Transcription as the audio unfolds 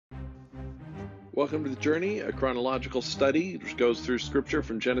Welcome to The Journey, a chronological study which goes through scripture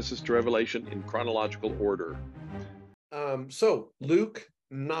from Genesis to Revelation in chronological order. So Luke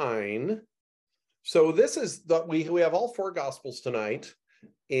 9. So this is we have all four gospels tonight,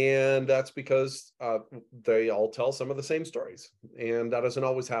 and that's because they all tell some of the same stories, and that doesn't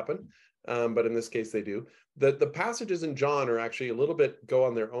always happen, but in this case they do. The passages in John are actually a little bit go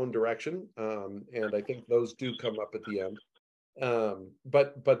on their own direction, and I think those do come up at the end.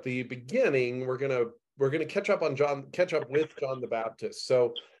 But the beginning, we're gonna catch up with John the Baptist.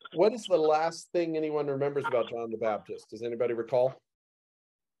 So what is the last thing anyone remembers about John the Baptist? Does anybody recall?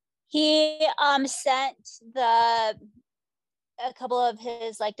 He sent a couple of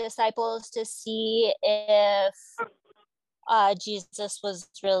his disciples to see if Jesus was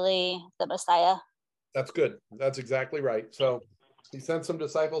really the Messiah. That's good. That's exactly right. So he sent some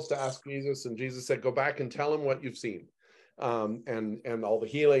disciples to ask Jesus, and Jesus said, "Go back and tell him what you've seen, and all the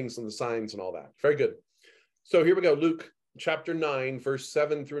healings and the signs and all that." Very good. So here we go. Luke chapter 9, verse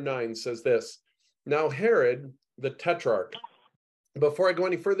 7 through 9 says this. Now Herod, the tetrarch. Before I go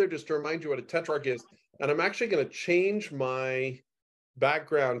any further, just to remind you what a tetrarch is, and I'm actually going to change my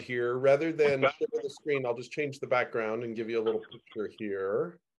background here. Rather than share the screen, I'll just change the background and give you a little picture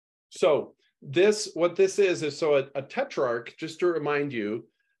here. So what this is so a tetrarch, just to remind you,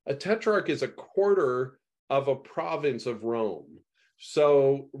 a tetrarch is a quarter of a province of Rome.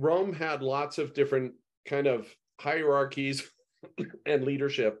 So Rome had lots of different kind of hierarchies and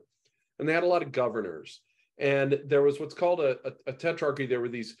leadership, and they had a lot of governors. And there was what's called a tetrarchy. There were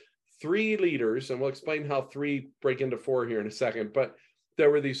these three leaders, and we'll explain how three break into four here in a second. But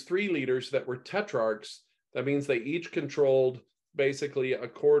there were these three leaders that were tetrarchs. That means they each controlled basically a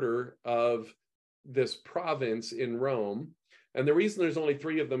quarter of this province in Rome. And the reason there's only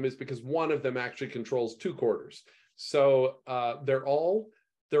three of them is because one of them actually controls two quarters. So they're all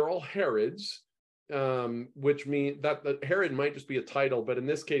Herods, which means that Herod might just be a title, but in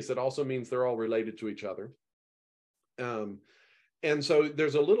this case, it also means they're all related to each other. And so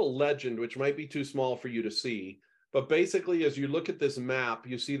there's a little legend, which might be too small for you to see. But basically, as you look at this map,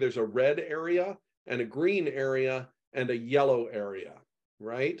 you see there's a red area and a green area and a yellow area,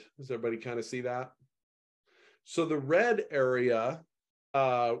 right? Does everybody kind of see that? So the red area,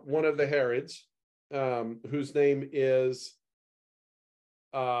 one of the Herods, whose name is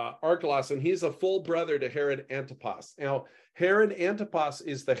Archelaus, and he's a full brother to Herod Antipas. Now, Herod Antipas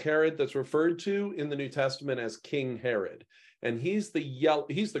is the Herod that's referred to in the New Testament as King Herod, and he's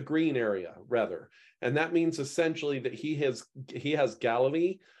the green area rather, and that means essentially that he has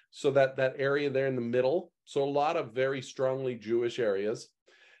Galilee, so that area there in the middle. So a lot of very strongly Jewish areas,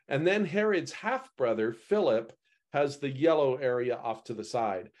 and then Herod's half brother Philip has the yellow area off to the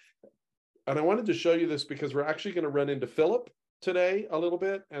side. And I wanted to show you this because we're actually going to run into Philip today a little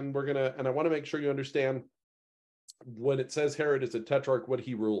bit, and I want to make sure you understand when it says Herod is a tetrarch, what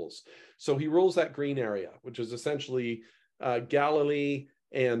he rules. So he rules that green area, which is essentially Galilee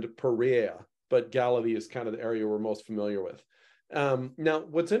and Perea, but Galilee is kind of the area we're most familiar with. Now,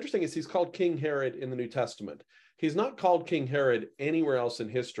 what's interesting is he's called King Herod in the New Testament. He's not called King Herod anywhere else in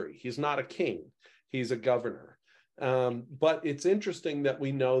history. He's not a king. He's a governor. But it's interesting that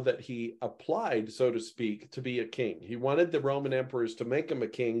we know that he applied, so to speak, to be a king. He wanted the Roman emperors to make him a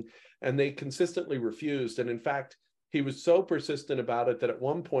king, and they consistently refused. And in fact, he was so persistent about it that at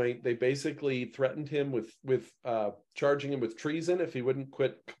one point they basically threatened him with charging him with treason if he wouldn't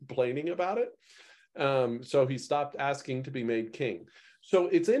quit complaining about it. So he stopped asking to be made king. So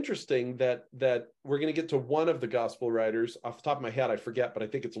it's interesting that we're going to get to one of the gospel writers. Off the top of my head, I forget, but I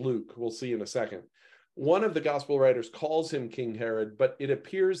think it's Luke. We'll see in a second. One of the gospel writers calls him King Herod, but it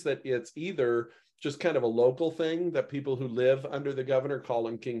appears that it's either just kind of a local thing that people who live under the governor call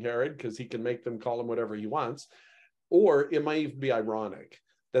him King Herod because he can make them call him whatever he wants, or it might even be ironic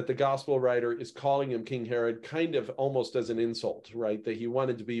that the gospel writer is calling him King Herod kind of almost as an insult, right? That he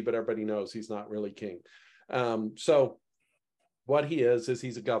wanted to be, but everybody knows he's not really king. So what he is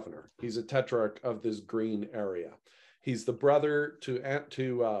he's a governor. He's a tetrarch of this green area. He's the brother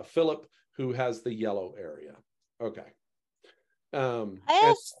to Philip, who has the yellow area. Okay. I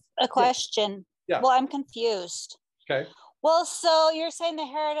have a question. Yeah. Well, I'm confused. Okay. Well, so you're saying the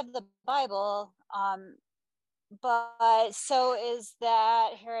Herod of the Bible, but so is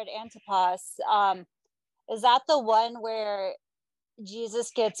that Herod Antipas? Is that the one where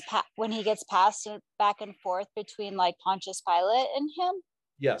Jesus when he gets passed back and forth between Pontius Pilate and him?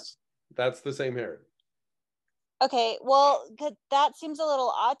 Yes, that's the same Herod. Okay, well, that seems a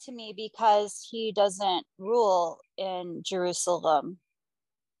little odd to me because he doesn't rule in Jerusalem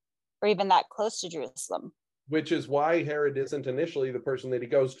or even that close to Jerusalem. Which is why Herod isn't initially the person that he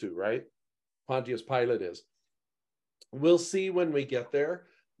goes to, right? Pontius Pilate is. We'll see when we get there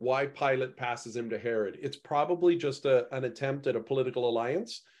why Pilate passes him to Herod. It's probably just an attempt at a political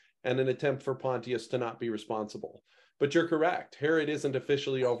alliance and an attempt for Pontius to not be responsible. But you're correct. Herod isn't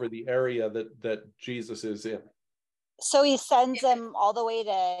officially over the area that Jesus is in. So he sends him all the way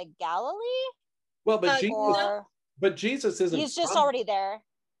to Galilee? Well, but Or Jesus isn't. he's just already there.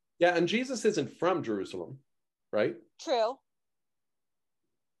 Yeah, and Jesus isn't from Jerusalem, right? True.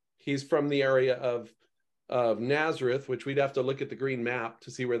 He's from the area of Nazareth, which we'd have to look at the green map to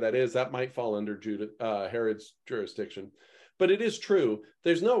see where that is. That might fall under Herod's jurisdiction. But it is true.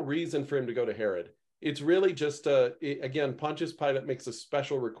 There's no reason for him to go to Herod. It's really just, again, Pontius Pilate makes a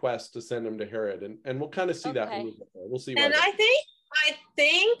special request to send him to Herod. And we'll kind of see that when we get there. We'll see. And I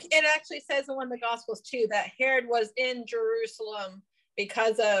think it actually says in one of the Gospels too, that Herod was in Jerusalem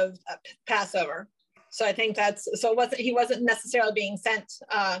because of Passover. So I think he wasn't necessarily being sent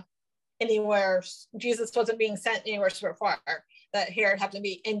anywhere. Jesus wasn't being sent anywhere so far, that Herod happened to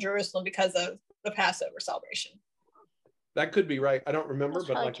be in Jerusalem because of the Passover celebration. That could be right. I don't remember, That's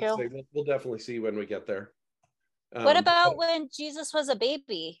but really like I say, we'll definitely see when we get there. What about when Jesus was a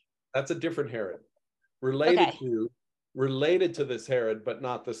baby? That's a different Herod, related to this Herod, but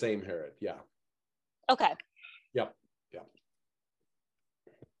not the same Herod. Yeah. Okay. Yep.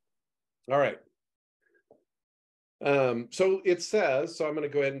 All right. So it says, so I'm going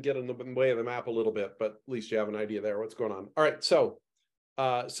to go ahead and get in the way of the map a little bit, but at least you have an idea there what's going on. All right. So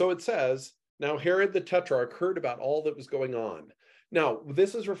it says, now Herod the Tetrarch heard about all that was going on. Now,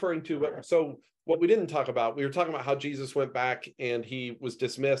 this is referring to what we didn't talk about. We were talking about how Jesus went back and he was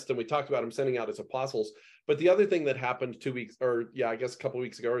dismissed, and we talked about him sending out his apostles. But the other thing that happened 2 weeks, or I guess a couple of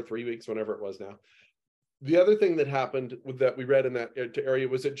weeks ago, or 3 weeks, whenever it was now. The other thing that happened that we read in that area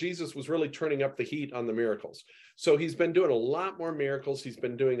was that Jesus was really turning up the heat on the miracles. So he's been doing a lot more miracles. He's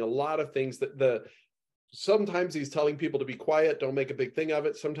been doing a lot of things that sometimes he's telling people to be quiet, don't make a big thing of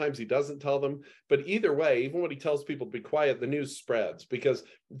it. Sometimes he doesn't tell them. But either way, even when he tells people to be quiet, the news spreads because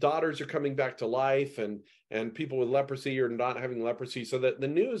daughters are coming back to life and people with leprosy are not having leprosy. So that the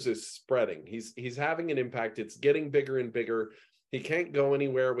news is spreading. He's having an impact. It's getting bigger and bigger. He can't go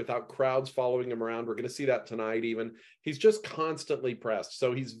anywhere without crowds following him around. We're going to see that tonight even. He's just constantly pressed.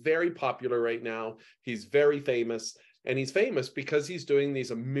 So he's very popular right now. He's very famous. And he's famous because he's doing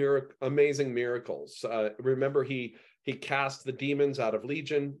these amazing miracles. Remember, he cast the demons out of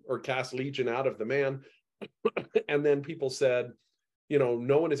Legion, or cast Legion out of the man. And then people said, no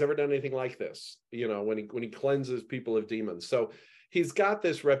one has ever done anything like this, when he cleanses people of demons. So he's got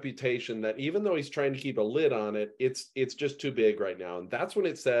this reputation that even though he's trying to keep a lid on it, it's just too big right now. And that's when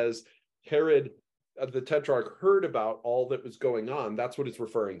it says Herod the Tetrarch heard about all that was going on. That's what it's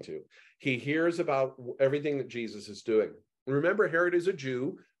referring to. He hears about everything that Jesus is doing. Remember, Herod is a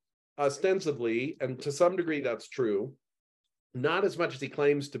Jew, ostensibly, and to some degree that's true. Not as much as he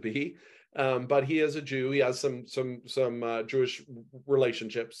claims to be, but he is a Jew. He has some Jewish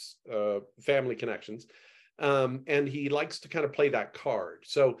relationships, family connections. And he likes to kind of play that card.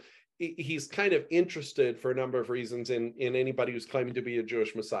 So he's kind of interested for a number of reasons in anybody who's claiming to be a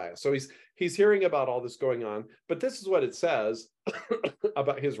Jewish Messiah. So he's hearing about all this going on, but this is what it says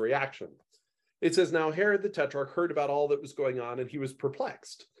about his reaction. It says, now Herod the Tetrarch heard about all that was going on, and he was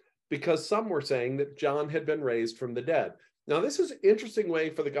perplexed because some were saying that John had been raised from the dead. Now, this is an interesting way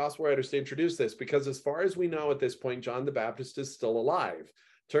for the gospel writers to introduce this, because as far as we know at this point, John the Baptist is still alive.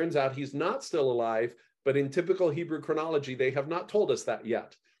 Turns out he's not still alive, but in typical Hebrew chronology, they have not told us that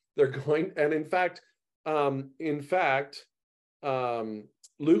yet. They're going, and in fact,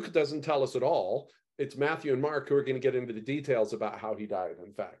 Luke doesn't tell us at all. It's Matthew and Mark who are going to get into the details about how he died,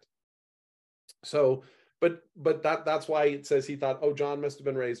 in fact. So, but that's why it says he thought, oh, John must have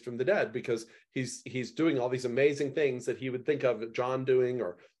been raised from the dead, because he's doing all these amazing things that he would think of John doing,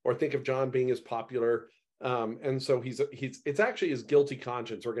 or think of John being as popular. And so it's actually his guilty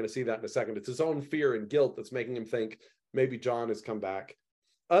conscience. We're going to see that in a second. It's his own fear and guilt that's making him think maybe John has come back.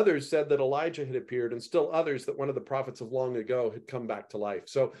 Others said that Elijah had appeared, and still others that one of the prophets of long ago had come back to life.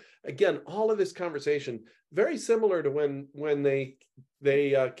 So again, all of this conversation, very similar to when they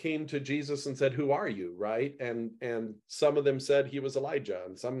came to Jesus and said, who are you, right? And some of them said he was Elijah,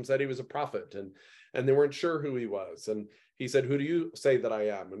 and some said he was a prophet, and they weren't sure who he was. And he said, who do you say that I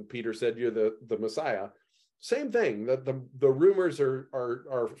am? And Peter said, you're the Messiah. Same thing, that the rumors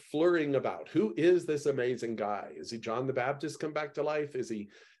are flurrying about. Who is this amazing guy? Is he John the Baptist come back to life? Is he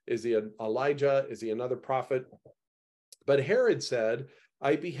Elijah? Is he another prophet? But Herod said,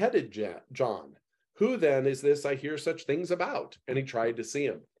 I beheaded John. Who then is this I hear such things about? And he tried to see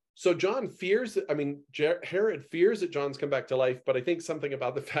him. So John fears, I mean, Herod fears that John's come back to life, but I think something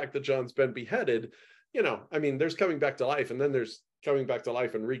about the fact that John's been beheaded, you know, I mean, there's coming back to life, and then there's coming back to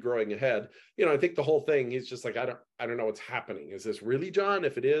life and regrowing a head. You know, I think the whole thing, he's just like, I don't know what's happening. Is this really John?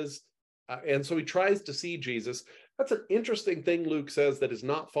 If it is, and so he tries to see Jesus. That's an interesting thing Luke says that is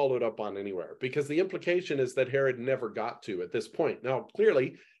not followed up on anywhere, because the implication is that Herod never got to at this point. Now,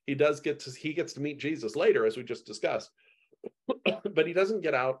 clearly, he gets to meet Jesus later, as we just discussed. But he doesn't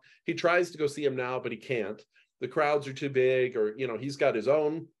get out. He tries to go see him now, but he can't. The crowds are too big, or, you know, he's got his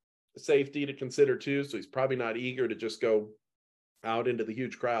own safety to consider too. So he's probably not eager to just go out into the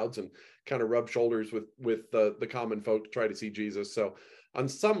huge crowds and kind of rub shoulders with the common folk to try to see Jesus. So on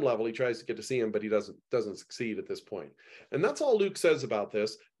some level, he tries to get to see him, but he doesn't succeed at this point. And that's all Luke says about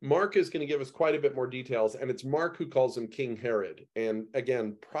this. Mark is going to give us quite a bit more details, and it's Mark who calls him King Herod. And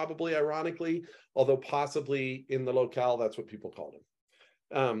again, probably ironically, although possibly in the locale, that's what people called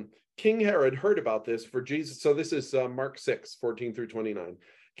him. King Herod heard about this for Jesus. So this is Mark 6, 14 through 29.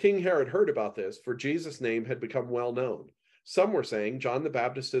 King Herod heard about this, for Jesus' name had become well known. Some were saying, John the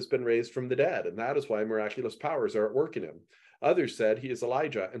Baptist has been raised from the dead, and that is why miraculous powers are at work in him. Others said he is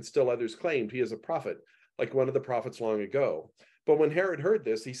Elijah, and still others claimed he is a prophet, like one of the prophets long ago. But when Herod heard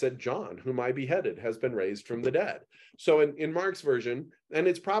this, he said, John, whom I beheaded, has been raised from the dead. So in Mark's version, and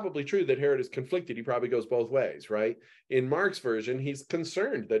it's probably true that Herod is conflicted, he probably goes both ways, right? In Mark's version, he's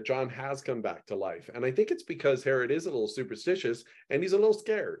concerned that John has come back to life. And I think it's because Herod is a little superstitious, and he's a little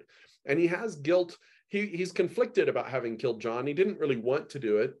scared. And he has guilt. He's conflicted about having killed John. He didn't really want to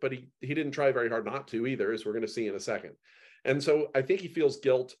do it, but he didn't try very hard not to either, as we're going to see in a second. And so I think he feels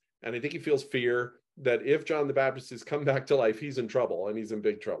guilt, and I think he feels fear that if John the Baptist has come back to life, he's in trouble, and he's in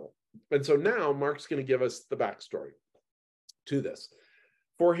big trouble. And so now Mark's going to give us the backstory to this.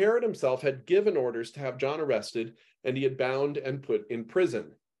 For Herod himself had given orders to have John arrested, and he had bound and put in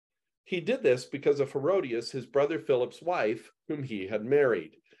prison. He did this because of Herodias, his brother Philip's wife, whom he had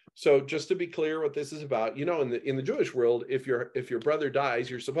married. So just to be clear what this is about, you know, in the Jewish world, if your brother dies,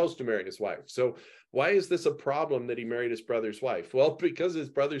 you're supposed to marry his wife. So why is this a problem that he married his brother's wife? Well, because his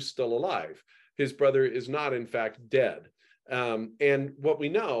brother's still alive. His brother is not, in fact, dead. And what we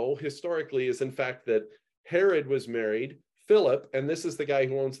know historically is, in fact, that Herod was married. Philip, and this is the guy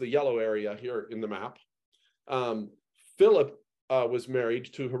who owns the yellow area here in the map. Philip was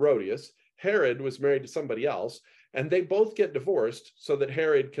married to Herodias. Herod was married to somebody else. And they both get divorced so that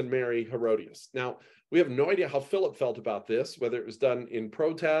Herod can marry Herodias. Now, we have no idea how Philip felt about this, whether it was done in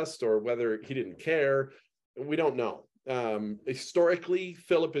protest or whether he didn't care. We don't know. Historically,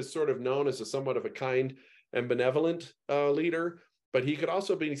 Philip is sort of known as somewhat of a kind and benevolent leader, but he could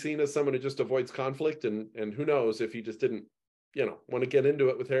also be seen as someone who just avoids conflict. And who knows if he just didn't, you know, want to get into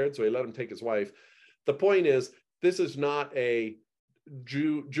it with Herod, so he let him take his wife. The point is, this is not a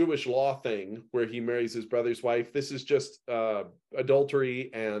Jewish law thing where he marries his brother's wife. This is just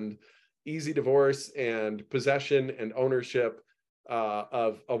adultery and easy divorce and possession and ownership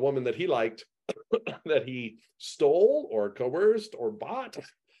of a woman that he liked, that he stole or coerced or bought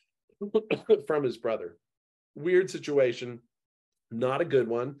from his brother. Weird situation, not a good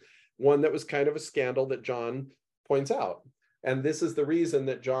one that was kind of a scandal that John points out. And this is the reason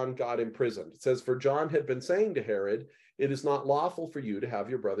that John got imprisoned. It says, for John had been saying to Herod, it is not lawful for you to have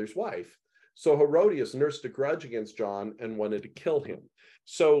your brother's wife. So Herodias nursed a grudge against John and wanted to kill him.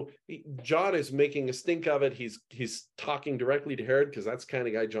 So John is making a stink of it. He's talking directly to Herod, because that's the kind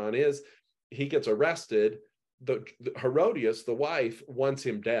of guy John is. He gets arrested. The Herodias, the wife, wants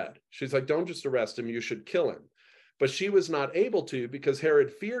him dead. She's like, don't just arrest him, you should kill him. But she was not able to, because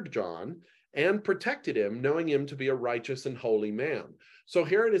Herod feared John and protected him, knowing him to be a righteous and holy man. So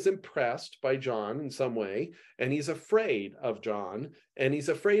Herod is impressed by John in some way, and he's afraid of John, and he's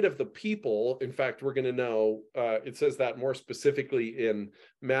afraid of the people. In fact, we're going to know, it says that more specifically in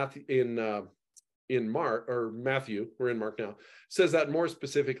Matthew, in Mark, or Matthew, we're in Mark now, it says that more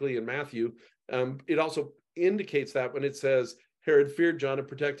specifically in Matthew. It also indicates that when it says Herod feared John and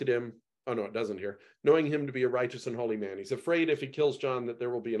protected him. Oh, no, it doesn't here. Knowing him to be a righteous and holy man. He's afraid if he kills John that there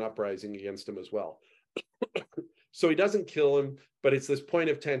will be an uprising against him as well. So he doesn't kill him, but it's this point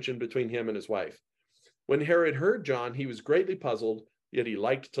of tension between him and his wife. When Herod heard John, he was greatly puzzled, yet he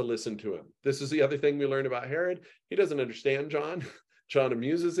liked to listen to him. This is the other thing we learn about Herod. He doesn't understand John. John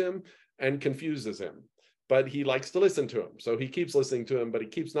amuses him and confuses him, but he likes to listen to him. So he keeps listening to him, but he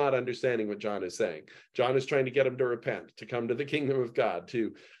keeps not understanding what John is saying. John is trying to get him to repent, to come to the kingdom of God,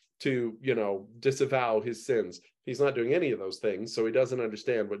 to disavow his sins. He's not doing any of those things, so he doesn't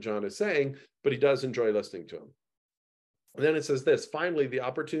understand what John is saying, but he does enjoy listening to him. And then it says this, finally, the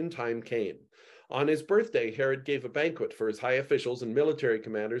opportune time came. On his birthday, Herod gave a banquet for his high officials and military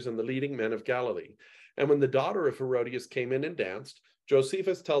commanders and the leading men of Galilee. And when the daughter of Herodias came in and danced,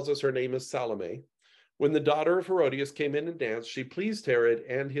 Josephus tells us her name is Salome. When the daughter of Herodias came in and danced, she pleased Herod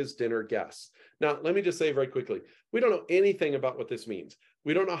and his dinner guests. Now, let me just say very quickly, we don't know anything about what this means.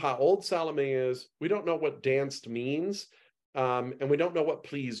 We don't know how old Salome is. We don't know what danced means. And we don't know what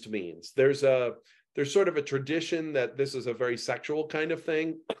pleased means. There's sort of a tradition that this is a very sexual kind of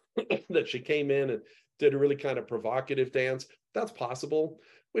thing, that she came in and did a really kind of provocative dance. That's possible.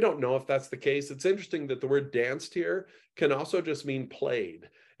 We don't know if that's the case. It's interesting that the word danced here can also just mean played.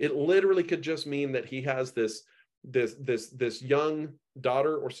 It literally could just mean that he has this young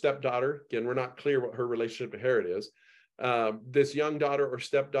daughter or stepdaughter. Again, we're not clear what her relationship to Herod is. This young daughter or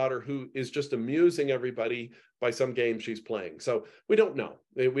stepdaughter who is just amusing everybody by some game she's playing. So we don't know.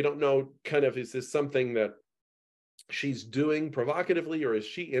 We don't know kind of, is this something that she's doing provocatively, or is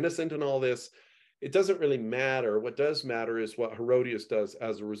she innocent in all this? It doesn't really matter. What does matter is what Herodias does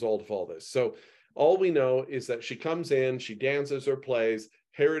as a result of all this. So all we know is that she comes in, she dances or plays.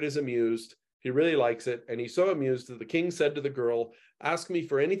 Herod is amused. He really likes it. And he's so amused that the king said to the girl, "Ask me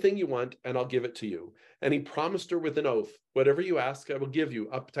for anything you want, and I'll give it to you." And he promised her with an oath, "Whatever you ask, I will give you,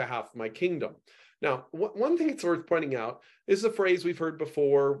 up to half my kingdom." Now, one thing that's worth pointing out is a phrase we've heard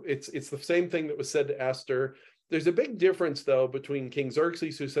before. It's the same thing that was said to Esther. There's a big difference, though, between King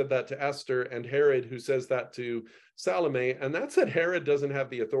Xerxes, who said that to Esther, and Herod, who says that to Salome. And that's that Herod doesn't have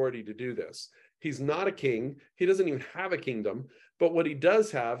the authority to do this. He's not a king. He doesn't even have a kingdom. But what he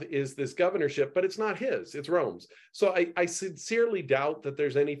does have is this governorship, but it's not his, it's Rome's. So I sincerely doubt that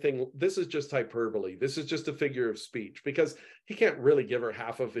there's anything, this is just hyperbole. This is just a figure of speech, because he can't really give her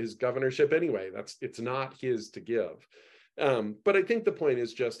half of his governorship anyway. It's not his to give. But I think the point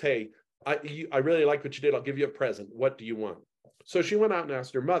is just, hey, I really like what you did. I'll give you a present. What do you want? So she went out and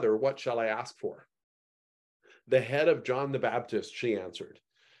asked her mother, "What shall I ask for?" "The head of John the Baptist," she answered.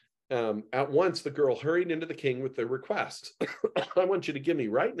 At once, the girl hurried into the king with the request. "I want you to give me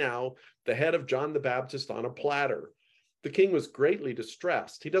right now the head of John the Baptist on a platter." The king was greatly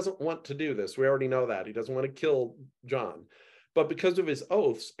distressed. He doesn't want to do this. We already know that. He doesn't want to kill John. But because of his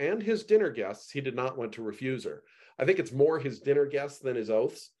oaths and his dinner guests, he did not want to refuse her. I think it's more his dinner guests than his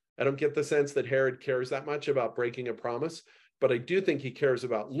oaths. I don't get the sense that Herod cares that much about breaking a promise, but I do think he cares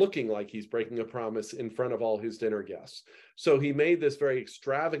about looking like he's breaking a promise in front of all his dinner guests. So he made this very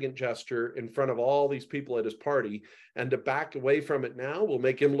extravagant gesture in front of all these people at his party, and to back away from it now will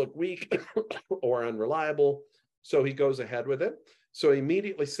make him look weak or unreliable. So he goes ahead with it. So he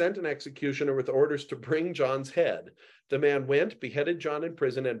immediately sent an executioner with orders to bring John's head. The man went, beheaded John in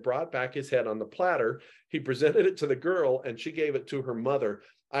prison, and brought back his head on the platter. He presented it to the girl, and she gave it to her mother.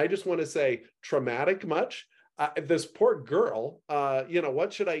 I just want to say, traumatic much? This poor girl,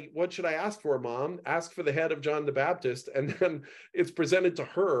 what should I ask for, Mom? Ask for the head of John the Baptist, and then it's presented to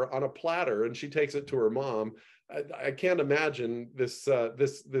her on a platter, and she takes it to her mom. I can't imagine this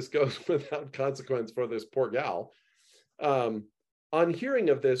goes without consequence for this poor gal. On hearing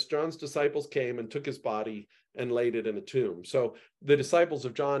of this, John's disciples came and took his body and laid it in a tomb. So the disciples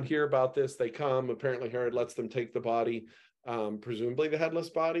of John hear about this. They come. Apparently, Herod lets them take the body, presumably the headless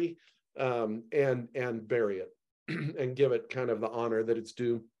body, and bury it and give it kind of the honor that it's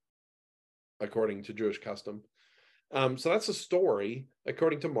due according to Jewish custom. So that's a story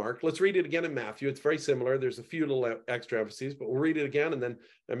according to Mark. Let's read it again in Matthew. It's very similar. There's a few little extra emphases, but we'll read it again, and then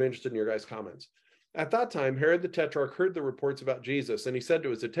I'm interested in your guys' comments. At that time, Herod the Tetrarch heard the reports about Jesus, and he said to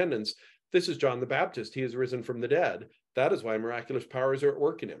his attendants, "This is John the Baptist. He has risen from the dead. That is why miraculous powers are at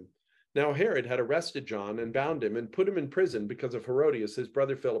work in him." Now Herod had arrested John and bound him and put him in prison because of Herodias, his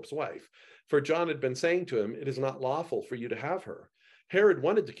brother Philip's wife. For John had been saying to him, "It is not lawful for you to have her." Herod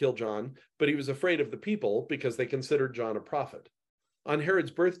wanted to kill John, but he was afraid of the people because they considered John a prophet. On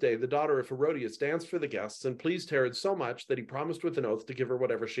Herod's birthday, the daughter of Herodias danced for the guests and pleased Herod so much that he promised with an oath to give her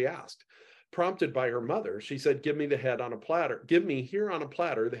whatever she asked. Prompted by her mother, she said, "Give me the head on a platter. Give me here on a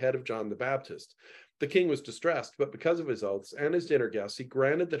platter the head of John the Baptist." The king was distressed, but because of his oaths and his dinner guests, he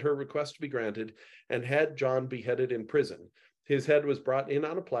granted that her request be granted and had John beheaded in prison. His head was brought in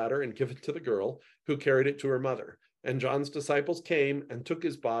on a platter and given to the girl, who carried it to her mother. And John's disciples came and took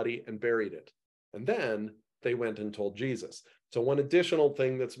his body and buried it. And then they went and told Jesus. So one additional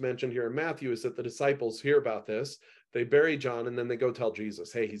thing that's mentioned here in Matthew is that the disciples hear about this. They bury John, and then they go tell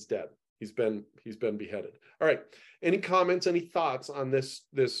Jesus, "Hey, he's dead. He's been beheaded." All right. Any comments, any thoughts on this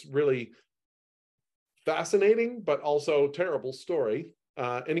really fascinating but also terrible story?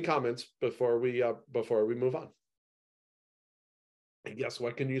 Any comments before we move on? I guess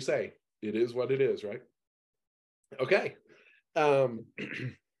what can you say? It is what it is, right? Okay.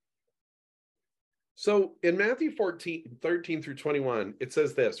 So in Matthew 14, 13 through 21, it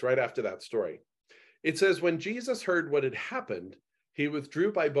says this right after that story. It says, when Jesus heard what had happened, he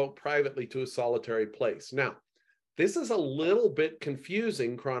withdrew by boat privately to a solitary place. Now, this is a little bit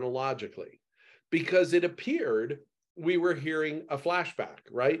confusing chronologically because it appeared we were hearing a flashback,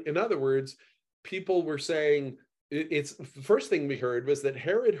 right? In other words, people were saying, it's the first thing we heard was that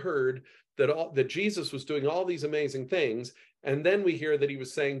Herod heard that Jesus was doing all these amazing things. And then we hear that he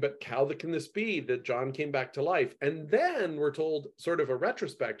was saying, but how can this be that John came back to life? And then we're told sort of a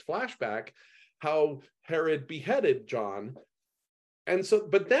retrospect flashback, how Herod beheaded John. And so,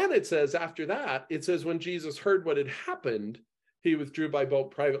 but then it says after that, it says when Jesus heard what had happened, he withdrew by boat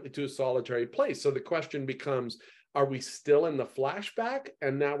privately to a solitary place. So the question becomes, are we still in the flashback?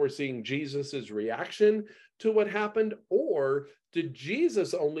 And now we're seeing Jesus's reaction to what happened? Or did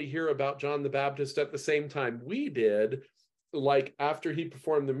Jesus only hear about John the Baptist at the same time we did, like after he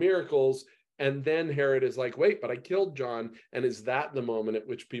performed the miracles? And then Herod is like, wait, but I killed John. And is that the moment at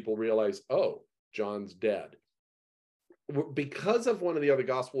which people realize, oh, John's dead? Because of one of the other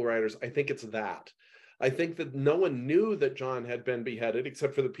gospel writers, I think it's that. I think that no one knew that John had been beheaded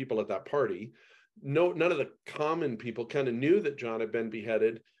except for the people at that party. None of the common people kind of knew that John had been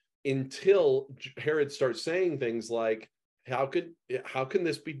beheaded until Herod starts saying things like, how can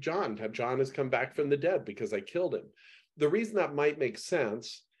this be John? John has come back from the dead because I killed him. The reason that might make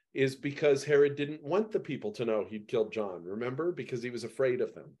sense is because Herod didn't want the people to know he'd killed John, remember? Because he was afraid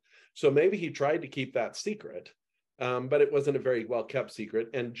of them. So maybe he tried to keep that secret, but it wasn't a very well-kept secret.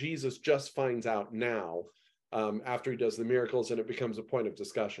 And Jesus just finds out now after he does the miracles, and it becomes a point of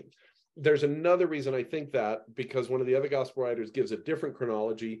discussion. There's another reason I think that, because one of the other gospel writers gives a different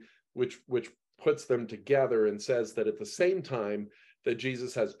chronology, which puts them together and says that at the same time that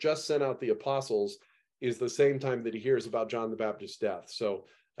Jesus has just sent out the apostles is the same time that he hears about John the Baptist's death. So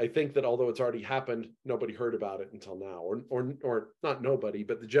I think that although it's already happened, nobody heard about it until now, or not nobody,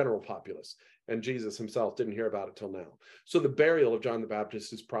 but the general populace. And Jesus himself didn't hear about it till now. So the burial of John the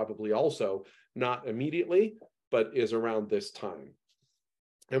Baptist is probably also not immediately, but is around this time.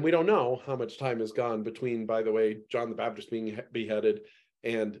 And we don't know how much time has gone between, by the way, John the Baptist being beheaded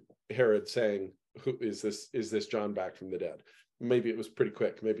and Herod saying, "Who is this? Is this John back from the dead?" Maybe it was pretty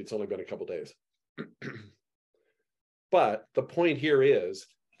quick. Maybe it's only been a couple days. But the point here is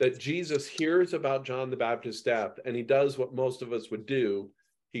that Jesus hears about John the Baptist's death, and he does what most of us would do.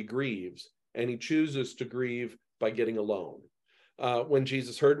 He grieves, and he chooses to grieve by getting alone. When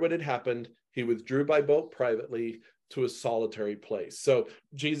Jesus heard what had happened, he withdrew by boat privately to a solitary place. So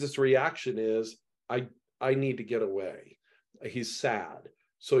Jesus' reaction is, I need to get away. He's sad.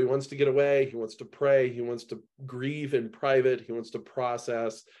 So he wants to get away. He wants to pray. He wants to grieve in private. He wants to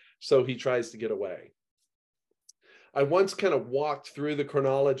process. So he tries to get away. I once kind of walked through the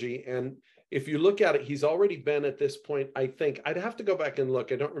chronology, and if you look at it, he's already been at this point, I think. I'd have to go back and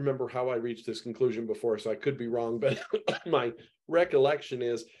look. I don't remember how I reached this conclusion before, so I could be wrong, but my recollection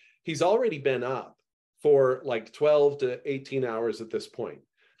is he's already been up for like 12 to 18 hours at this point.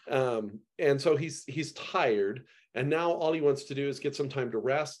 And so he's tired, and now all he wants to do is get some time to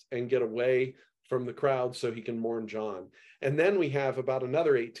rest and get away from the crowd so he can mourn John. And then we have about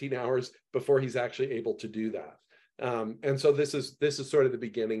another 18 hours before he's actually able to do that. And so this is sort of the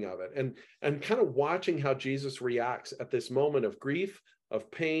beginning of it, and kind of watching how Jesus reacts at this moment of grief, of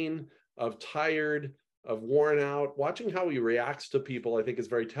pain, of tired, of worn out. Watching how he reacts to people, I think, is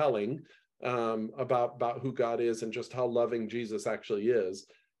very telling about who God is and just how loving Jesus actually is,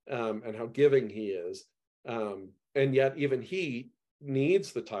 and how giving he is. And yet even he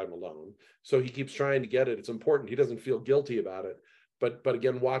needs the time alone, so he keeps trying to get it. It's important. He doesn't feel guilty about it. But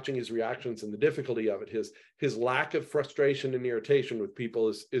again, watching his reactions and the difficulty of it, his lack of frustration and irritation with people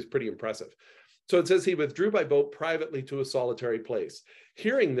is pretty impressive. So it says he withdrew by boat privately to a solitary place.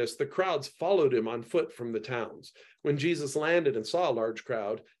 Hearing this, the crowds followed him on foot from the towns. When Jesus landed and saw a large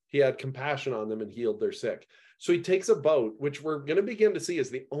crowd, he had compassion on them and healed their sick. So he takes a boat, which we're going to begin to see is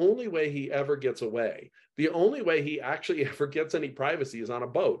the only way he ever gets away. The only way he actually ever gets any privacy is on a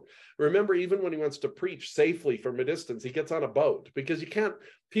boat. Remember, even when he wants to preach safely from a distance, he gets on a boat, because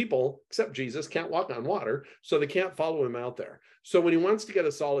people, except Jesus, can't walk on water, so they can't follow him out there. So when he wants to get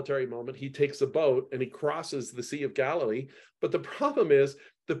a solitary moment, he takes a boat and he crosses the Sea of Galilee. But the problem is,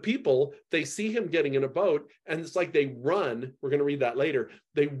 the people, they see him getting in a boat, and it's like they run. We're going to read that later.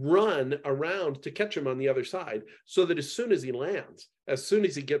 They run around to catch him on the other side, so that as soon as he lands, as soon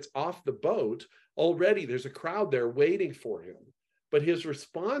as he gets off the boat, already there's a crowd there waiting for him. But his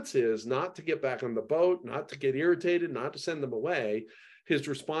response is not to get back on the boat, not to get irritated, not to send them away. His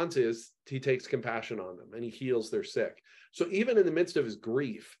response is he takes compassion on them and he heals their sick. So even in the midst of his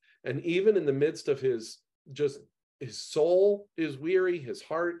grief, And even in the midst of his soul is weary, his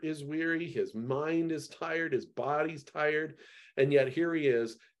heart is weary, his mind is tired, his body's tired. And yet here he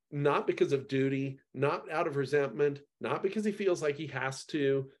is, not because of duty, not out of resentment, not because he feels like he has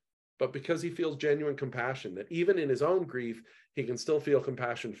to, but because he feels genuine compassion, that even in his own grief, he can still feel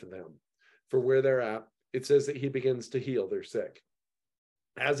compassion for them, for where they're at. It says that he begins to heal their sick.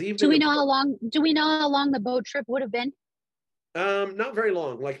 Do we know how long the boat trip would have been? Not very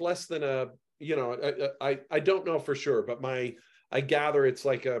long, like less than I don't know for sure, but I gather it's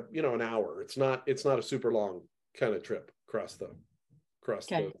like an hour. It's not a super long kind of trip across the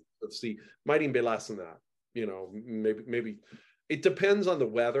sea. Might even be less than that. Maybe it depends on the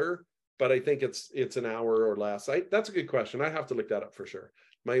weather, but I think it's an hour or less. That's a good question. I have to look that up for sure.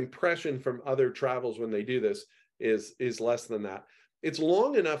 My impression from other travels when they do this is less than that. It's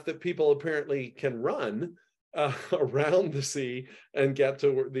long enough that people apparently can run around the sea and get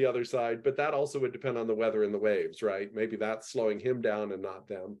to the other side, but that also would depend on the weather and the waves, right? Maybe that's slowing him down and not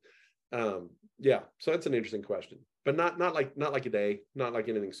them. So that's an interesting question, but not like a day, not like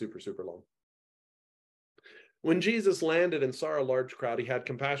anything super, super long. When Jesus landed and saw a large crowd, he had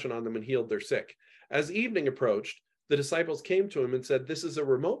compassion on them and healed their sick. As evening approached, the disciples came to him and said, "This is a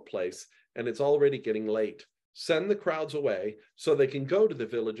remote place and it's already getting late. Send the crowds away so they can go to the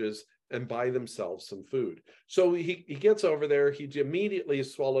villages and buy themselves some food." So he gets over there. He immediately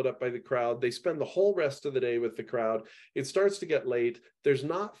is swallowed up by the crowd. They spend the whole rest of the day with the crowd. It starts to get late. There's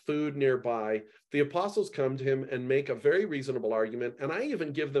not food nearby. The apostles come to him and make a very reasonable argument. And I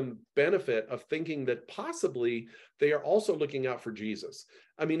even give them benefit of thinking that possibly they are also looking out for Jesus.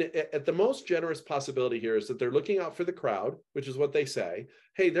 I mean, at the most generous possibility here is that they're looking out for the crowd, which is what they say.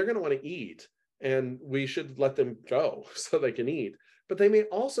 Hey, they're going to want to eat, and we should let them go so they can eat. But they may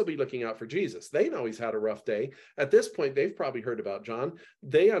also be looking out for Jesus. They know he's had a rough day. At this point, they've probably heard about John.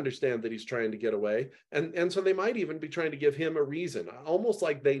 They understand that he's trying to get away. And so they might even be trying to give him a reason, almost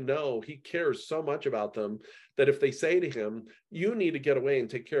like they know he cares so much about them that if they say to him, "You need to get away and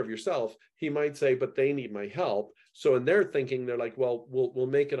take care of yourself," he might say, "But they need my help." So in their thinking, they're like, well, we'll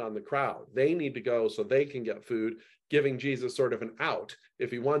make it on the crowd. They need to go so they can get food, giving Jesus sort of an out,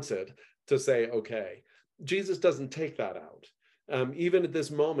 if he wants it, to say, okay. Jesus doesn't take that out. Even at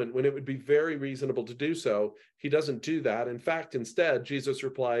this moment, when it would be very reasonable to do so, he doesn't do that. In fact, instead, Jesus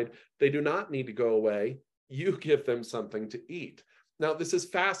replied, "They do not need to go away. You give them something to eat." Now, this is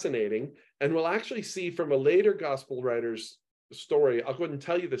fascinating, and we'll actually see from a later gospel writer's story. I'll go ahead and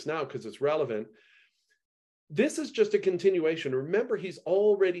tell you this now because it's relevant. This is just a continuation. Remember, he's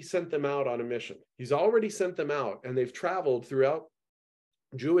already sent them out on a mission. He's already sent them out, and they've traveled throughout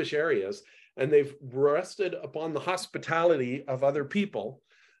Jewish areas, and they've rested upon the hospitality of other people,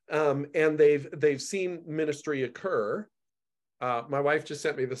 and they've seen ministry occur. My wife just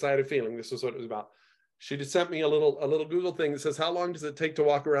sent me this. I had a feeling this is what it was about. She just sent me a little Google thing that says, "How long does it take to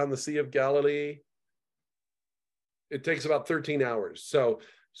walk around the Sea of Galilee?" It takes about 13 hours. So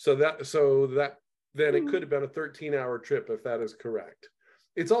that then it could have been a 13-hour trip if that is correct.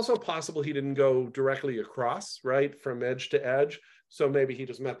 It's also possible he didn't go directly across, right, from edge to edge. So maybe he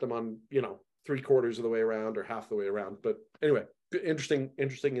just met them on, 3/4 of the way around or half the way around. But anyway, interesting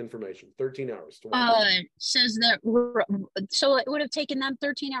information. 13 hours to walk. Says that, so it would have taken them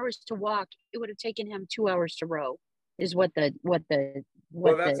 13 hours to walk. It would have taken him 2 hours to row, is what the that's the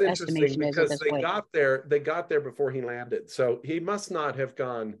interesting estimation is at because this they point. got there before he landed. So he must not have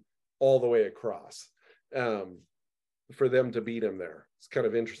gone all the way across for them to beat him there. It's kind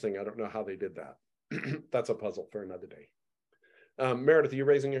of interesting. I don't know how they did that. That's a puzzle for another day. Meredith, are you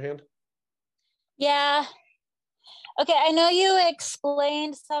raising your hand? Yeah. Okay, I know you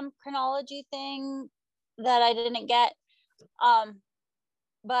explained some chronology thing that I didn't get.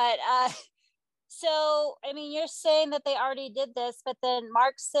 So, I mean, you're saying that they already did this, but then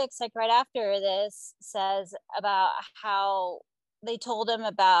Mark 6, like right after this, says about how they told him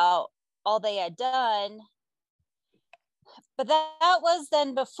about all they had done. But that was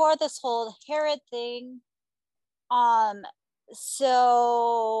then before this whole Herod thing.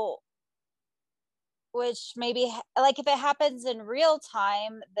 So, which maybe, like, if it happens in real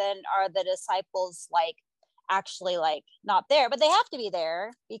time, then are the disciples like actually like not there? But they have to be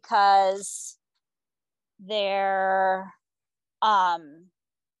there because they're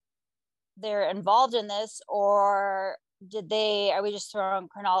involved in this. Or are we just throwing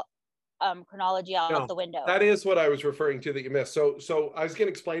chronology out the window? That is what I was referring to that you missed. So I was going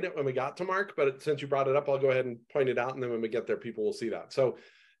to explain it when we got to Mark, but since you brought it up, I'll go ahead and point it out, and then when we get there, people will see that. So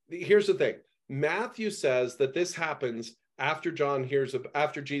here's the thing. Matthew says that this happens after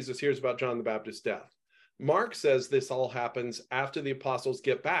Jesus hears about John the Baptist's death. Mark says this all happens after the apostles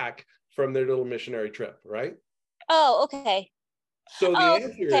get back from their little missionary trip, right? Oh, okay. So the answer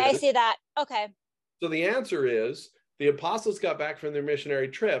okay, is, I see that. Okay. So the answer is the apostles got back from their missionary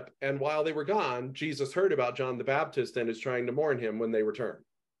trip, and while they were gone, Jesus heard about John the Baptist and is trying to mourn him when they return.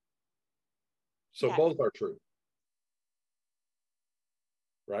 So Okay. both are true.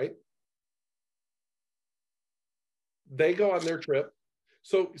 Right? They go on their trip.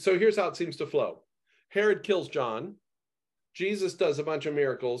 So here's how it seems to flow. Herod kills John. Jesus does a bunch of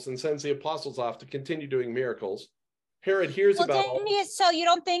miracles and sends the apostles off to continue doing miracles. Herod hears about all. So you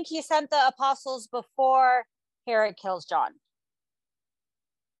don't think he sent the apostles before Herod kills John?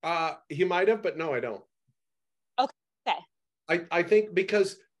 He might have, but no, I don't. Okay. I think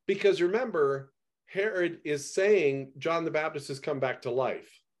because remember, Herod is saying John the Baptist has come back to life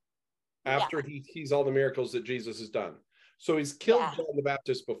after he sees all the miracles that Jesus has done. So he's killed John the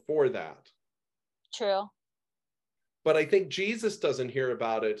Baptist before that. True. But I think Jesus doesn't hear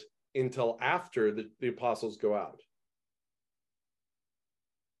about it until after the apostles go out.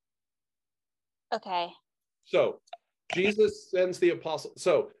 Okay. So Jesus sends the apostles.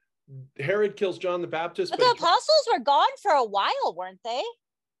 So Herod kills John the Baptist. But the apostles were gone for a while, weren't they?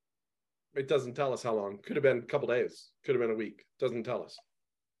 It doesn't tell us how long. Could have been a couple days. Could have been a week. Doesn't tell us.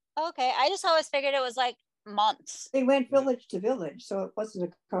 Okay. I just always figured it was like months. They went village to village, so it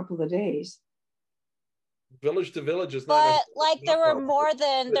wasn't a couple of days. Village to village is not. But like there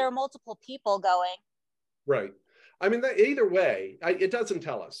were multiple people going. Right. I mean, either way, it doesn't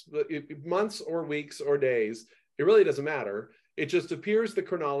tell us. Months or weeks or days, it really doesn't matter. It just appears the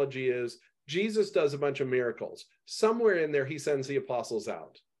chronology is Jesus does a bunch of miracles. Somewhere in there, he sends the apostles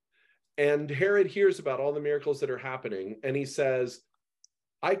out. And Herod hears about all the miracles that are happening, and he says,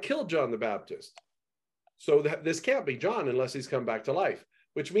 I killed John the Baptist. So this can't be John unless he's come back to life,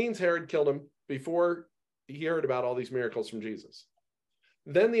 which means Herod killed him before he heard about all these miracles from Jesus.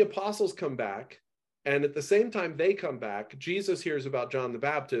 Then the apostles come back, and at the same time they come back, Jesus hears about John the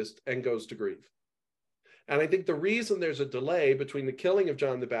Baptist and goes to grieve. And I think the reason there's a delay between the killing of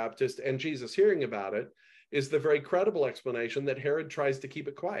John the Baptist and Jesus hearing about it is the very credible explanation that Herod tries to keep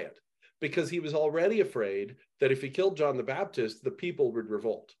it quiet, because he was already afraid that if he killed John the Baptist, the people would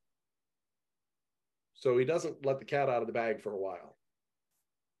revolt. So he doesn't let the cat out of the bag for a while.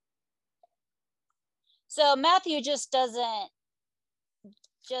 So Matthew just doesn't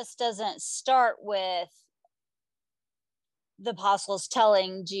start with the apostles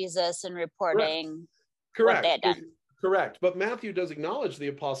telling Jesus and reporting what they had done. Correct. But Matthew does acknowledge the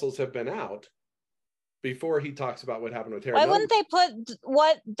apostles have been out before he talks about what happened with Herod. Why wouldn't they put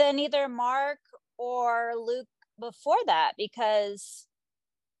then either Mark or Luke before that? Because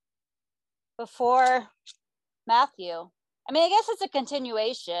before Matthew, I mean, I guess it's a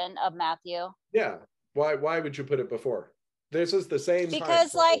continuation of Matthew. Yeah. Why would you put it before? This is the same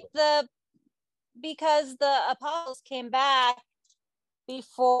because time. Because the apostles came back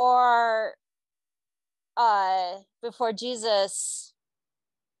before Jesus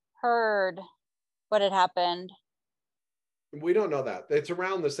heard what had happened. We don't know that. It's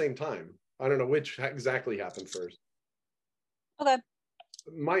around the same time. I don't know which exactly happened first. Okay.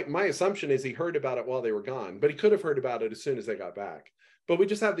 My assumption is he heard about it while they were gone, but he could have heard about it as soon as they got back. But we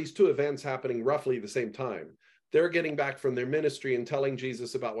just have these two events happening roughly the same time. They're getting back from their ministry and telling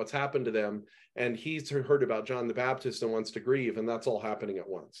Jesus about what's happened to them, and he's heard about John the Baptist and wants to grieve, and that's all happening at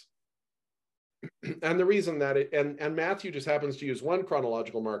once. And the reason that and Matthew just happens to use one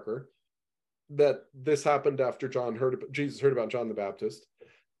chronological marker, that this happened after Jesus heard about John the Baptist,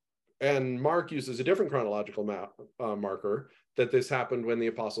 and Mark uses a different chronological marker, that this happened when the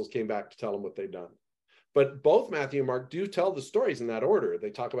apostles came back to tell them what they'd done. But both Matthew and Mark do tell the stories in that order. They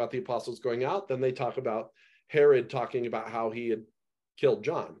talk about the apostles going out, then they talk about Herod talking about how he had killed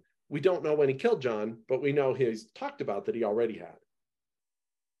John. We don't know when he killed John, but we know he's talked about that he already had.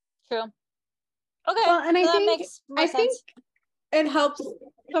 True. Okay. Well, and I think it helps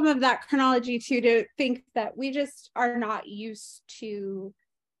some of that chronology too, to think that we just are not used to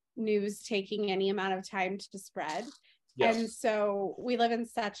news taking any amount of time to spread. Yes. And so we live in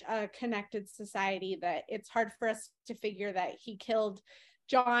such a connected society that it's hard for us to figure that he killed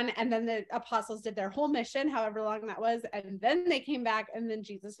John, and then the apostles did their whole mission, however long that was, and then they came back, and then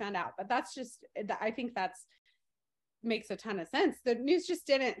Jesus found out. But that's just, I think that's makes a ton of sense. The news just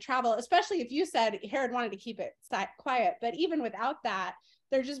didn't travel, especially if you said Herod wanted to keep it quiet. But even without that,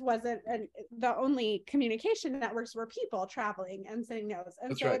 there just wasn't the only communication networks were people traveling and saying news.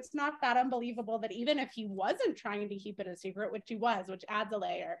 And that's so right. It's not that unbelievable that even if he wasn't trying to keep it a secret, which he was, which adds a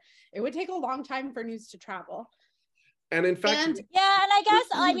layer, it would take a long time for news to travel. And in fact, yeah, and I guess,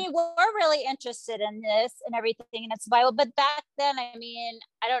 I mean, we're really interested in this and everything, and it's Bible, but back then, I mean,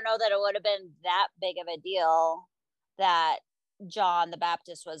 I don't know that it would have been that big of a deal that John the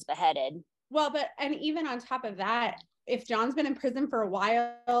Baptist was beheaded. Well, and even on top of that, if John's been in prison for a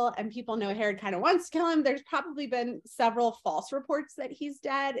while and people know Herod kind of wants to kill him, there's probably been several false reports that he's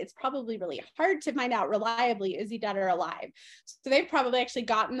dead. It's probably really hard to find out reliably, is he dead or alive? So they've probably actually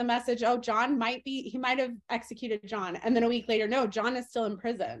gotten the message, oh, he might have executed John. And then a week later, no, John is still in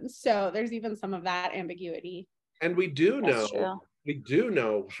prison. So there's even some of that ambiguity. And we do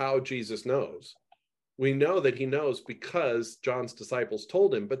know how Jesus knows. We know that he knows because John's disciples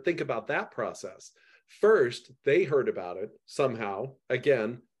told him. But think about that process. First, they heard about it somehow,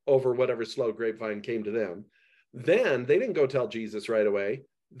 again, over whatever slow grapevine came to them. Then they didn't go tell Jesus right away.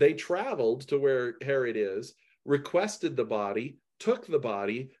 They traveled to where Herod is, requested the body, took the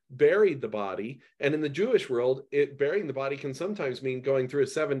body, buried the body. And in the Jewish world, burying the body can sometimes mean going through a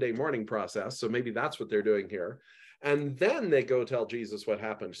 7-day mourning process. So maybe that's what they're doing here. And then they go tell Jesus what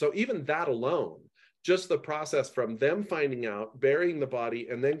happened. So even that alone, just the process from them finding out, burying the body,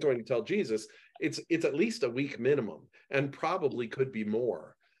 and then going to tell Jesus, it's at least a week minimum, and probably could be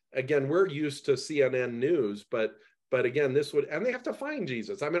more. Again, we're used to CNN news, but again, and they have to find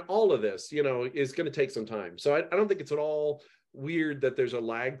Jesus. I mean, all of this, is going to take some time. So I don't think it's at all weird that there's a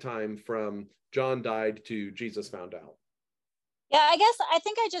lag time from John died to Jesus found out. Yeah, I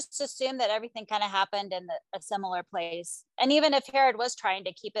think I just assumed that everything kind of happened in a similar place. And even if Herod was trying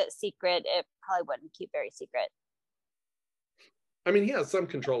to keep it secret, it probably wouldn't keep very secret. I mean, he has some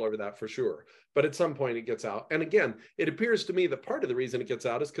control over that for sure. But at some point it gets out. And again, it appears to me that part of the reason it gets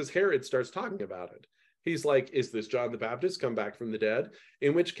out is because Herod starts talking about it. He's like, is this John the Baptist come back from the dead?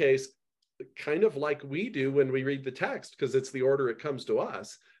 In which case, kind of like we do when we read the text, because it's the order it comes to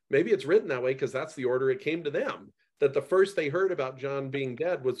us. Maybe it's written that way because that's the order it came to them. That the first they heard about John being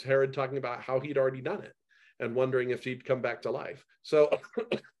dead was Herod talking about how he'd already done it and wondering if he'd come back to life. So,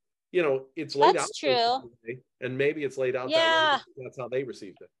 it's laid out. That's true. And maybe it's laid out Yeah. that way. That's how they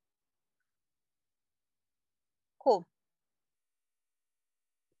received it. Cool.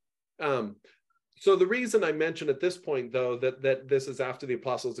 So the reason I mention at this point, though, that this is after the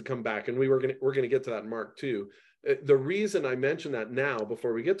apostles have come back, and we're going to get to that in Mark too. The reason I mention that now,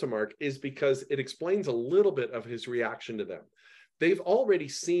 before we get to Mark, is because it explains a little bit of his reaction to them. They've already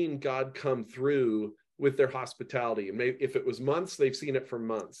seen God come through with their hospitality. And maybe if it was months, they've seen it for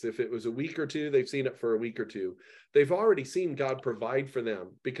months. If it was a week or two, they've seen it for a week or two. They've already seen God provide for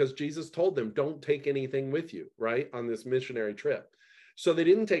them because Jesus told them, don't take anything with you, right, on this missionary trip. So they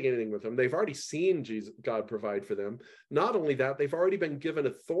didn't take anything with them. They've already seen God provide for them. Not only that, they've already been given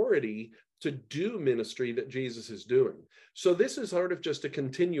authority to do ministry that Jesus is doing. So this is sort of just a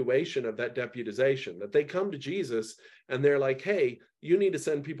continuation of that deputization, that they come to Jesus and they're like, hey, you need to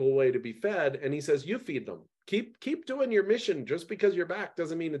send people away to be fed. And he says, you feed them. Keep doing your mission. Just because you're back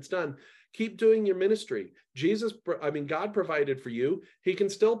doesn't mean it's done. Keep doing your ministry. God provided for you. He can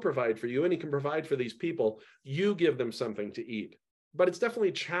still provide for you, and he can provide for these people. You give them something to eat. But it's definitely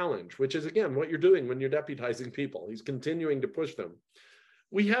a challenge, which is, again, what you're doing when you're deputizing people. He's continuing to push them.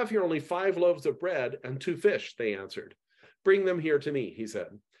 We have here only 5 loaves of bread and 2 fish, they answered. Bring them here to me, he said.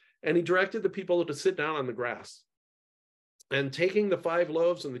 And he directed the people to sit down on the grass. And taking the 5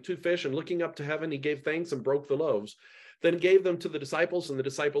 loaves and the 2 fish and looking up to heaven, he gave thanks and broke the loaves. Then gave them to the disciples, and the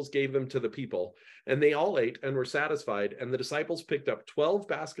disciples gave them to the people. And they all ate and were satisfied. And the disciples picked up 12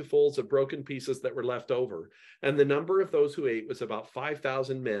 basketfuls of broken pieces that were left over. And the number of those who ate was about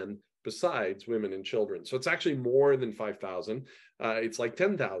 5,000 men, besides women and children. So it's actually more than 5,000. It's like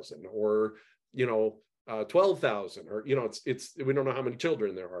 10,000 or, 12,000 or, it's we don't know how many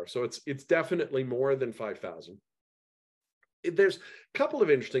children there are. So it's definitely more than 5,000. There's a couple of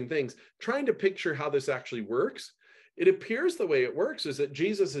interesting things. Trying to picture how this actually works. It appears the way it works is that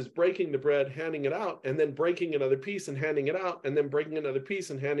Jesus is breaking the bread, handing it out, and then breaking another piece and handing it out, and then breaking another piece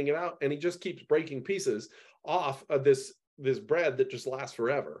and handing it out. And he just keeps breaking pieces off of this bread that just lasts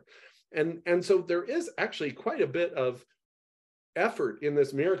forever. And so there is actually quite a bit of effort in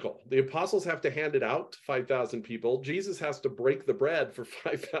this miracle. The apostles have to hand it out to 5,000 people. Jesus has to break the bread for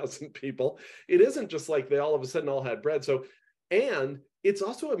 5,000 people. It isn't just like they all of a sudden all had bread. And it's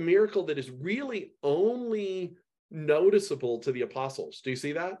also a miracle that is really only noticeable to the apostles. Do you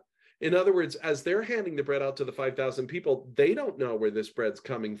see that? In other words, as they're handing the bread out to the 5,000 people, they don't know where this bread's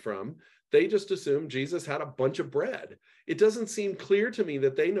coming from. They just assume Jesus had a bunch of bread. It doesn't seem clear to me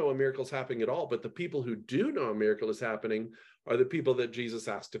that they know a miracle's happening at all, but the people who do know a miracle is happening are the people that Jesus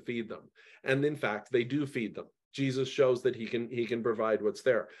asked to feed them. And in fact, they do feed them. Jesus shows that he can provide what's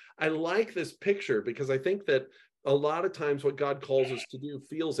there. I like this picture because I think that a lot of times what God calls us to do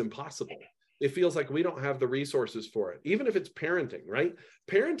feels impossible. It feels like we don't have the resources for it, even if it's parenting, right?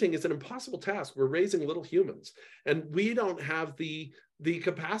 Parenting is an impossible task. We're raising little humans, and we don't have the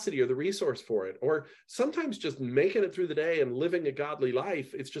capacity or the resource for it. Or sometimes just making it through the day and living a godly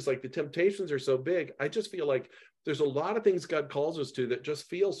life, it's just like the temptations are so big. I just feel like there's a lot of things God calls us to that just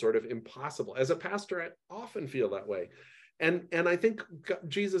feel sort of impossible. As a pastor, I often feel that way. And I think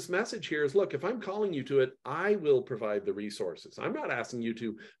Jesus' message here is, look, if I'm calling you to it, I will provide the resources. I'm not asking you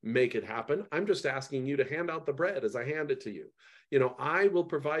to make it happen. I'm just asking you to hand out the bread as I hand it to you. You know, I will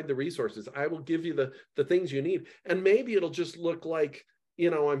provide the resources. I will give you the things you need. And maybe it'll just look like,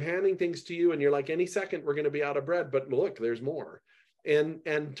 you know, I'm handing things to you and you're like, any second we're going to be out of bread, but look, there's more. And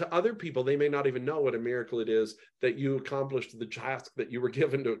to other people, they may not even know what a miracle it is that you accomplished the task that you were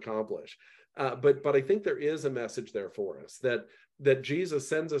given to accomplish. But I think there is a message there for us that Jesus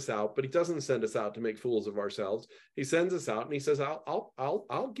sends us out, but he doesn't send us out to make fools of ourselves. He sends us out and he says,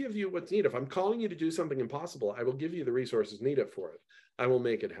 I'll give you what's needed. If I'm calling you to do something impossible, I will give you the resources needed for it. I will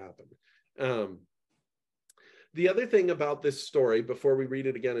make it happen. The other thing about this story, before we read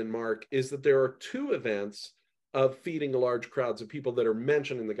it again in Mark, is that there are two events of feeding large crowds of people that are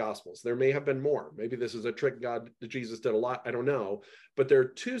mentioned in the Gospels. There may have been more. Maybe this is a trick Jesus did a lot. I don't know. But there are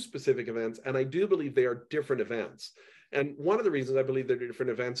two specific events, and I do believe they are different events. And one of the reasons I believe they're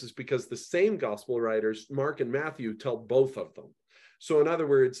different events is because the same Gospel writers, Mark and Matthew, tell both of them. So in other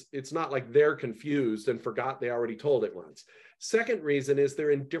words, it's not like they're confused and forgot they already told it once. Second reason is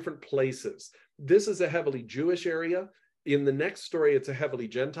they're in different places. This is a heavily Jewish area. In the next story, it's a heavily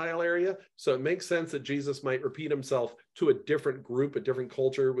Gentile area. So it makes sense that Jesus might repeat himself to a different group, a different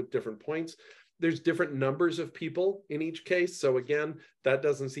culture with different points. There's different numbers of people in each case. So again, that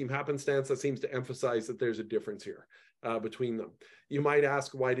doesn't seem happenstance. That seems to emphasize that there's a difference here between them. You might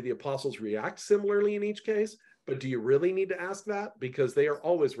ask, why do the apostles react similarly in each case? But do you really need to ask that? Because they are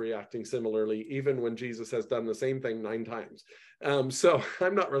always reacting similarly, even when Jesus has done the same thing 9 times. So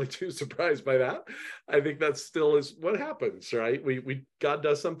I'm not really too surprised by that. I think that still is what happens, right? God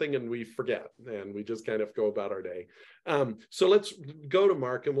does something and we forget, and we just kind of go about our day. So let's go to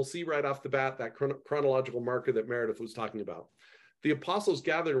Mark, and we'll see right off the bat that chronological marker that Meredith was talking about. The apostles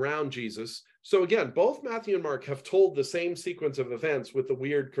gathered around Jesus. So again, both Matthew and Mark have told the same sequence of events with the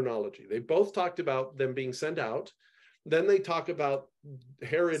weird chronology. They both talked about them being sent out. Then they talk about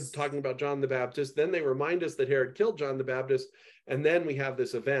Herod talking about John the Baptist. Then they remind us that Herod killed John the Baptist. And then we have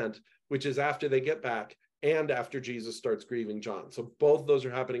this event, which is after they get back and after Jesus starts grieving John. So both of those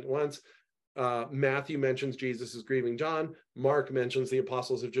are happening at once. Matthew mentions Jesus is grieving John. Mark mentions the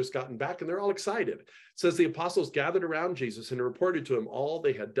apostles have just gotten back and they're all excited. It says the apostles gathered around Jesus and reported to him all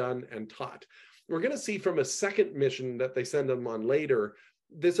they had done and taught. We're going to see from a second mission that they send them on later,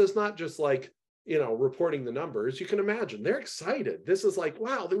 this is not just like, you know, reporting the numbers. You can imagine they're excited. This is like,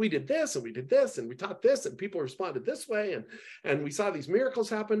 wow, we did this and we did this and we taught this and people responded this way and we saw these miracles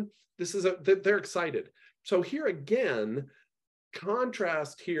happen. They're excited. So here again,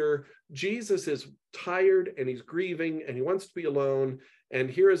 contrast here, Jesus is tired and he's grieving and he wants to be alone, and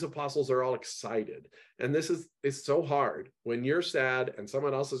here his apostles are all excited. And it's so hard when you're sad and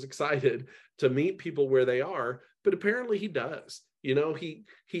someone else is excited to meet people where they are, but apparently he does. You know, he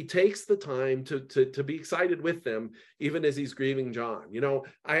takes the time to be excited with them, even as he's grieving John. You know,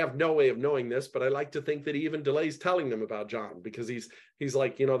 I have no way of knowing this, but I like to think that he even delays telling them about John, because he's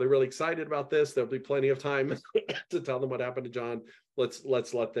like, you know, they're really excited about this. There'll be plenty of time to tell them what happened to John.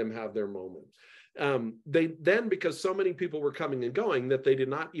 Let's let them have their moment. They then, because so many people were coming and going that they did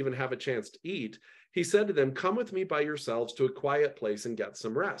not even have a chance to eat, he said to them, come with me by yourselves to a quiet place and get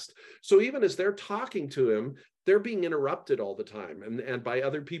some rest. So even as they're talking to him, they're being interrupted all the time and by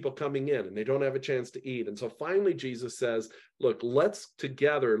other people coming in, and they don't have a chance to eat. And so finally Jesus says, look, let's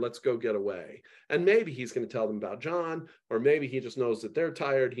go get away. And maybe he's going to tell them about John, or maybe he just knows that they're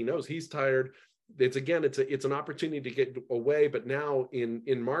tired. He knows he's tired. It's an opportunity to get away, but now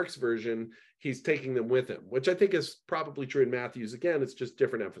in Mark's version, he's taking them with him, which I think is probably true in Matthew's. Again, it's just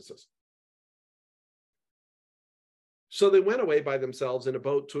different emphasis. So they went away by themselves in a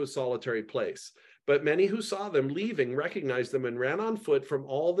boat to a solitary place. But many who saw them leaving recognized them and ran on foot from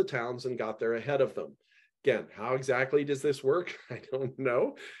all the towns and got there ahead of them. Again, how exactly does this work? I don't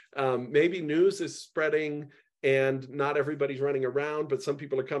know. Maybe news is spreading and not everybody's running around, but some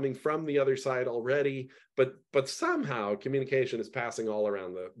people are coming from the other side already. But somehow communication is passing all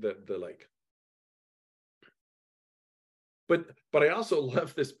around the lake. But I also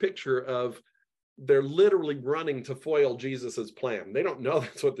love this picture of they're literally running to foil Jesus's plan. They don't know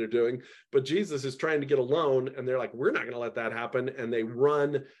that's what they're doing, but Jesus is trying to get alone, and they're like, we're not going to let that happen. And they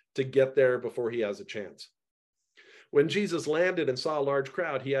run to get there before he has a chance. When Jesus landed and saw a large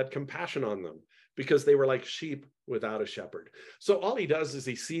crowd, he had compassion on them because they were like sheep without a shepherd. So all he does is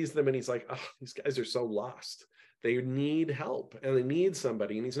he sees them and he's like, oh, these guys are so lost. They need help and they need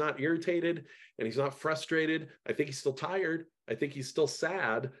somebody. And he's not irritated and he's not frustrated. I think he's still tired. I think he's still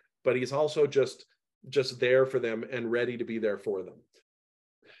sad, but he's also just there for them and ready to be there for them.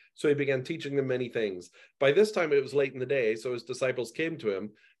 So he began teaching them many things. By this time, it was late in the day, so his disciples came to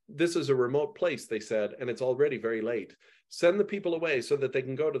him. This is a remote place, they said, and it's already very late. Send the people away so that they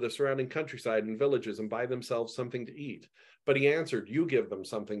can go to the surrounding countryside and villages and buy themselves something to eat. But he answered, you give them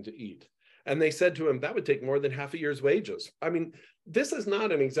something to eat. And they said to him, that would take more than half a year's wages. I mean, this is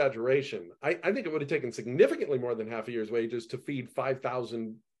not an exaggeration. I think it would have taken significantly more than half a year's wages to feed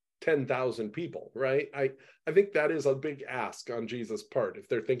 5,000, 10,000 people, right? I think that is a big ask on Jesus' part if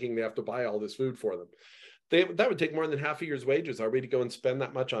they're thinking they have to buy all this food for them. That would take more than half a year's wages. Are we to go and spend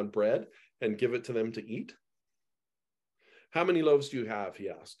that much on bread and give it to them to eat? How many loaves do you have? He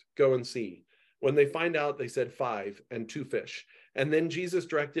asked. Go and see. When they find out, they said 5 and 2 fish. And then Jesus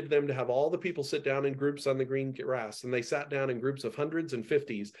directed them to have all the people sit down in groups on the green grass. And they sat down in groups of hundreds and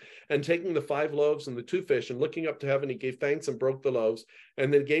 50s. And taking the 5 loaves and the 2 fish and looking up to heaven, he gave thanks and broke the loaves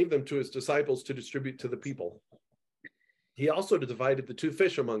and then gave them to his disciples to distribute to the people. He also divided the 2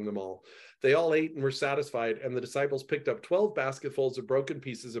 fish among them all. They all ate and were satisfied, and the disciples picked up 12 basketfuls of broken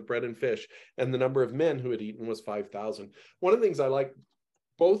pieces of bread and fish, and the number of men who had eaten was 5,000. One of the things I like,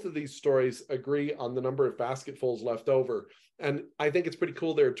 both of these stories agree on the number of basketfuls left over. And I think it's pretty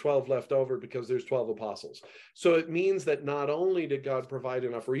cool there are 12 left over because there's 12 apostles. So it means that not only did God provide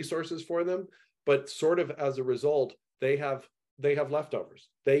enough resources for them, but sort of as a result, they have leftovers.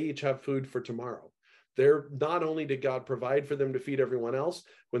 They each have food for tomorrow. They're not only did God provide for them to feed everyone else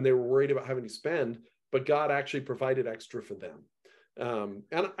when they were worried about having to spend, but God actually provided extra for them. And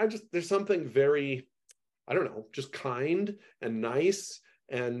there's something very, I don't know, just kind and nice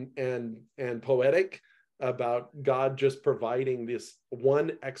and poetic about God just providing this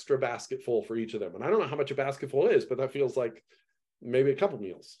one extra basketful for each of them. And I don't know how much a basketful is, but that feels like maybe a couple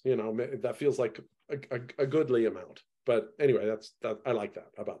meals, that feels like a goodly amount. But anyway, I like that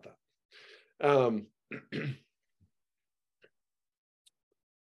about that.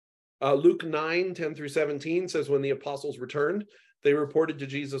 Luke 9:10-17 says, when the apostles returned, they reported to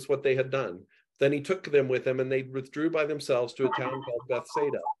Jesus what they had done. Then he took them with him, and they withdrew by themselves to a town called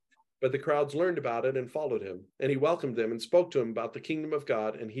Bethsaida. But the crowds learned about it and followed him. And he welcomed them and spoke to them about the kingdom of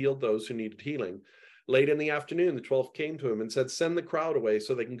God and healed those who needed healing. Late in the afternoon, the 12 came to him and said, send the crowd away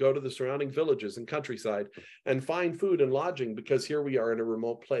so they can go to the surrounding villages and countryside and find food and lodging, because here we are in a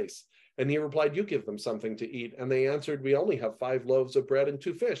remote place. And he replied, you give them something to eat. And they answered, we only have 5 loaves of bread and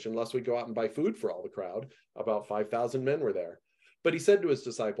 2 fish, unless we go out and buy food for all the crowd. About 5,000 men were there. But he said to his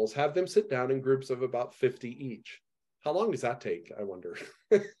disciples, have them sit down in groups of about 50 each. How long does that take, I wonder?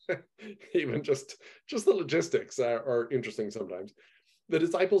 Even just the logistics are interesting sometimes. The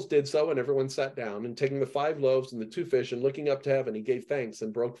disciples did so, and everyone sat down, and taking the 5 loaves and the 2 fish and looking up to heaven, he gave thanks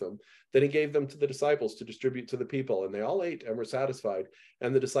and broke them. Then he gave them to the disciples to distribute to the people, and they all ate and were satisfied.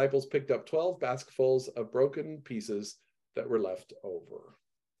 And the disciples picked up 12 basketfuls of broken pieces that were left over.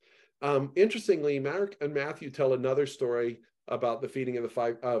 Interestingly, Mark and Matthew tell another story about the feeding of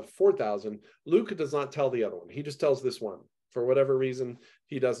 4,000. Luke does not tell the other one. He just tells this one. For whatever reason,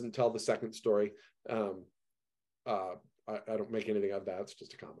 he doesn't tell the second story. I don't make anything of that. It's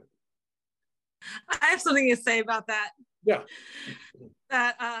just a comment. I have something to say about that. Yeah.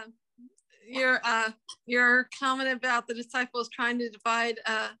 That your comment about the disciples trying to divide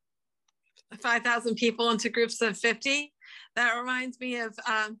 5,000 people into groups of 50. That reminds me of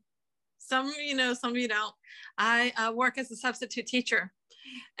some of you know, some of you don't. I work as a substitute teacher,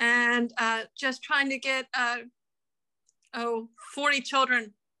 and just trying to get 40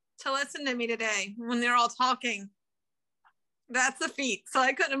 children to listen to me today when they're all talking. That's a feat. So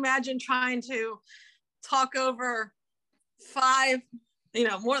I couldn't imagine trying to talk over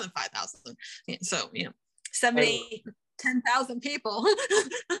more than 5,000. So, 70, 10,000 people.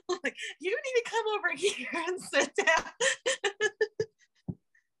 Like, you need to come over here and sit down.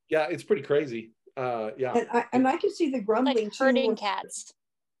 Yeah, it's pretty crazy. Yeah. And I can see the grumbling like herding cats.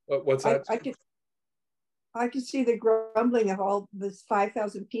 What's that? I can see the grumbling of all this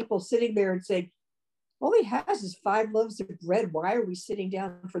 5,000 people sitting there and saying, all he has is 5 loaves of bread. Why are we sitting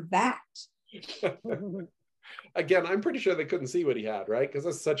down for that? Again, I'm pretty sure they couldn't see what he had, right? Because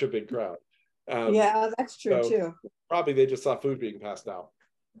that's such a big crowd. Yeah, that's true too. Probably they just saw food being passed out,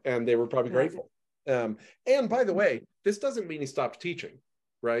 and they were probably grateful. And by the way, this doesn't mean he stopped teaching,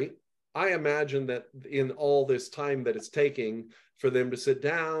 right? I imagine that in all this time that it's taking for them to sit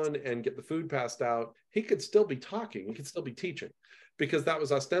down and get the food passed out, he could still be talking, he could still be teaching, because that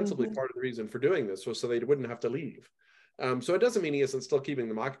was ostensibly part of the reason for doing this, was so they wouldn't have to leave. So it doesn't mean he isn't still keeping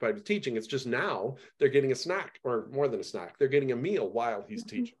them occupied with teaching. It's just now they're getting a snack, or more than a snack. They're getting a meal while he's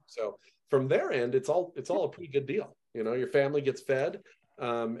teaching. So from their end, it's all a pretty good deal. You know, your family gets fed,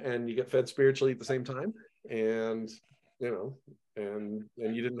 and you get fed spiritually at the same time, and you know, and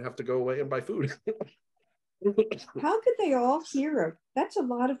you didn't have to go away and buy food. How could they all hear? That's a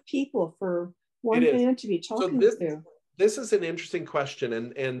lot of people for one man to be talking to. This is an interesting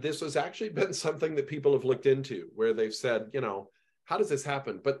question, and this has actually been something that people have looked into, where they've said, you know, how does this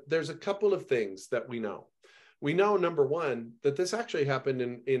happen? But there's a couple of things that we know. We know, number one, that this actually happened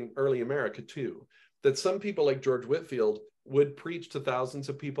in early America too, that some people like George Whitefield would preach to thousands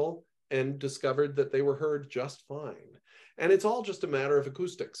of people and discovered that they were heard just fine. And it's all just a matter of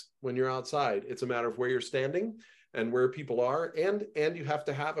acoustics. When you're outside, it's a matter of where you're standing and where people are, and you have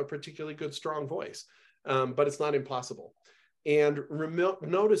to have a particularly good, strong voice. But it's not impossible. And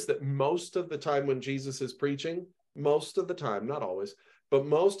notice that most of the time when Jesus is preaching, most of the time, not always, but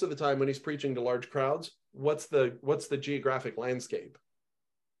most of the time when he's preaching to large crowds, what's the geographic landscape?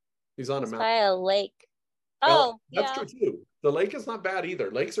 He's on a mountain. By a lake. Well, that's true too. The lake is not bad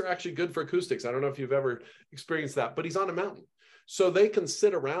either. Lakes are actually good for acoustics. I don't know if you've ever experienced that, but he's on a mountain. So they can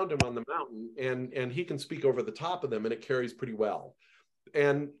sit around him on the mountain, and he can speak over the top of them, and it carries pretty well.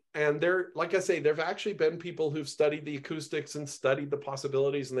 And there, like I say, there've actually been people who've studied the acoustics and studied the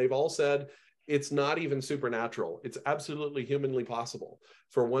possibilities, and they've all said it's not even supernatural. It's absolutely humanly possible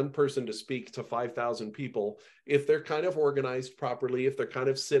for one person to speak to 5,000 people if they're kind of organized properly, if they're kind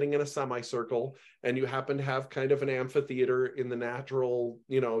of sitting in a semicircle, and you happen to have kind of an amphitheater in the natural,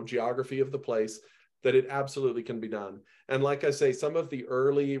 you know, geography of the place, that it absolutely can be done. And like I say, some of the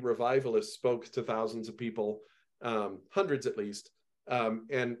early revivalists spoke to thousands of people, hundreds at least,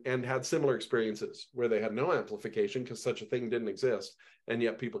 and had similar experiences where they had no amplification because such a thing didn't exist, and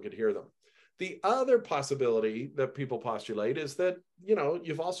yet people could hear them. The other possibility that people postulate is that, you know,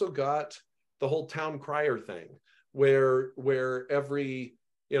 you've also got the whole town crier thing, where every,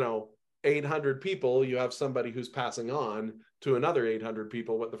 you know, 800 people, you have somebody who's passing on to another 800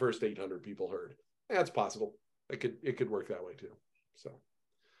 people what the first 800 people heard. That's possible. It could work that way too. So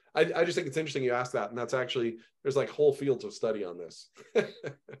I just think it's interesting you asked that, and that's actually, there's like whole fields of study on this.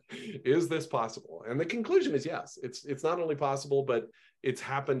 Is this possible? And the conclusion is yes. It's not only possible, but it's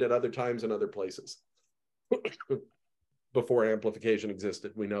happened at other times and other places. Before amplification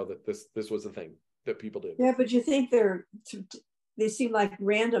existed, we know that this was a thing that people did. Yeah, but you think they seem like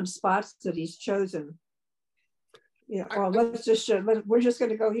random spots that he's chosen. You know, let's just we're just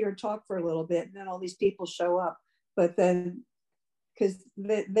going to go here and talk for a little bit, and then all these people show up. But then, because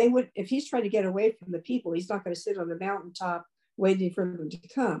they would, if he's trying to get away from the people, he's not going to sit on the mountaintop waiting for them to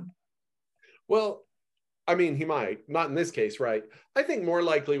come. Well, I mean, he might, not in this case, right? I think more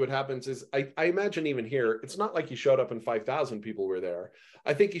likely what happens is, I imagine even here, it's not like he showed up and 5,000 people were there.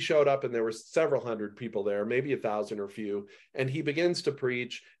 I think he showed up and there were several hundred people there, maybe 1,000 or few, and he begins to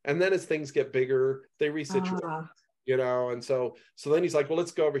preach. And then as things get bigger, they resituate. You know, and so then he's like, well,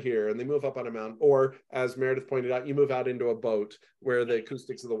 let's go over here, and they move up on a mountain, or as Meredith pointed out, you move out into a boat where the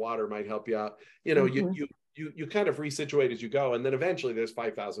acoustics of the water might help you out. You know, you kind of resituate as you go, and then eventually there's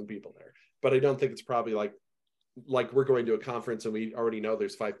 5,000 people there. But I don't think it's probably like we're going to a conference and we already know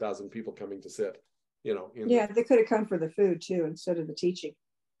there's 5,000 people coming to sit. You know, they could have come for the food too instead of the teaching.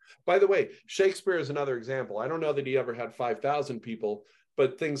 By the way, Shakespeare is another example. I don't know that he ever had 5,000 people.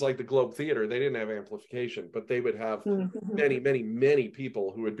 But things like the Globe Theater, they didn't have amplification, but they would have many, many, many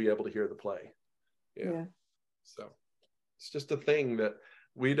people who would be able to hear the play. Yeah. So it's just a thing that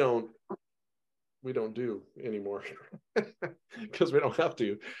we don't do anymore because we don't have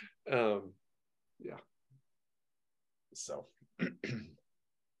to. Yeah. So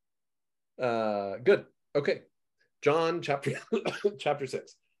good. Okay. John chapter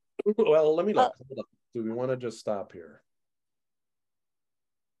 6. Well, let me look. Do we want to just stop here?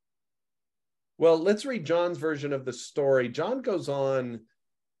 Well, let's read John's version of the story. John goes on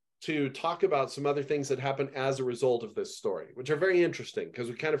to talk about some other things that happen as a result of this story, which are very interesting because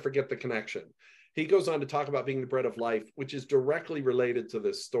we kind of forget the connection. He goes on to talk about being the bread of life, which is directly related to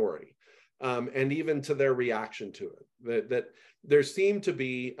this story, and even to their reaction to it. That there seem to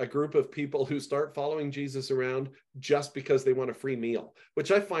be a group of people who start following Jesus around just because they want a free meal,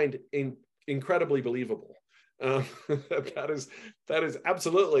 which I find incredibly believable. That is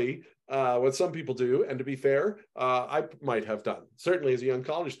absolutely what some people do. And to be fair, I might have done. Certainly as a young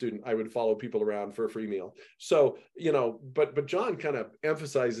college student, I would follow people around for a free meal. So, you know, but John kind of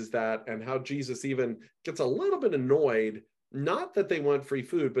emphasizes that, and how Jesus even gets a little bit annoyed, not that they want free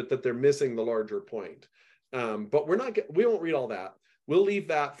food, but that they're missing the larger point. But we won't read all that. We'll leave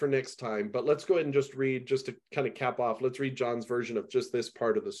that for next time, but let's go ahead and just read, just to kind of cap off, let's read John's version of just this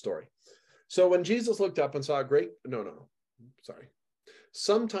part of the story. So when Jesus looked up and saw a great,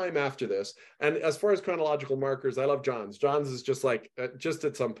 sometime after this, and as far as chronological markers, I love John's. John's is just like, just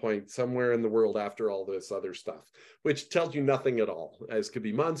at some point, somewhere in the world after all this other stuff, which tells you nothing at all, as could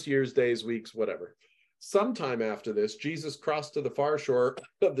be months, years, days, weeks, whatever. Sometime after this, Jesus crossed to the far shore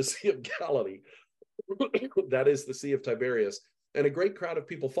of the Sea of Galilee, that is the Sea of Tiberias, and a great crowd of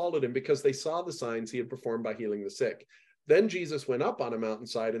people followed him because they saw the signs he had performed by healing the sick. Then Jesus went up on a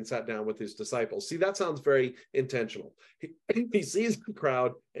mountainside and sat down with his disciples. See, that sounds very intentional. He sees the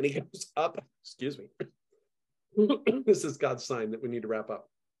crowd and he goes up, excuse me. This is God's sign that we need to wrap up.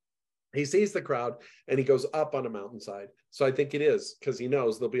 He sees the crowd and he goes up on a mountainside. So I think it is, because he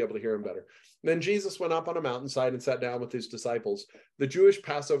knows they'll be able to hear him better. Then Jesus went up on a mountainside and sat down with his disciples. The Jewish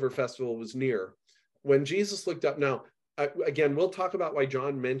Passover festival was near. When Jesus looked up, now, again, we'll talk about why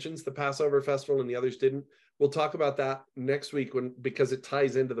John mentions the Passover festival and the others didn't. We'll talk about that next week because it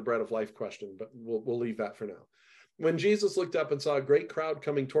ties into the bread of life question, but we'll leave that for now. When Jesus looked up and saw a great crowd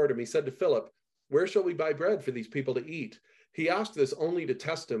coming toward him, he said to Philip, "Where shall we buy bread for these people to eat?" He asked this only to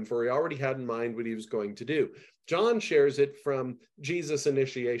test him, for he already had in mind what he was going to do. John shares it from Jesus'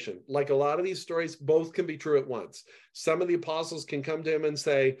 initiation. Like a lot of these stories, both can be true at once. Some of the apostles can come to him and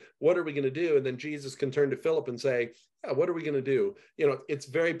say, "What are we going to do?" And then Jesus can turn to Philip and say, "Yeah, what are we going to do?" You know, it's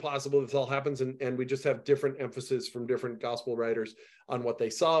very possible this all happens, and we just have different emphasis from different gospel writers on what they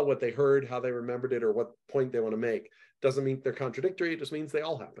saw, what they heard, how they remembered it, or what point they want to make. Doesn't mean they're contradictory. It just means they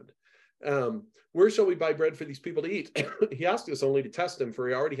all happened. Where shall we buy bread for these people to eat? He asked us only to test him, for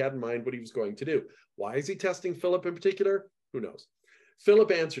he already had in mind what he was going to do. Why is he testing Philip in particular? Who knows?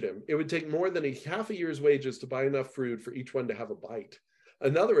 Philip answered him, "It would take more than half a year's wages to buy enough food for each one to have a bite."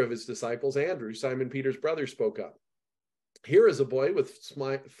 Another of his disciples, Andrew, Simon Peter's brother, spoke up. "Here is a boy with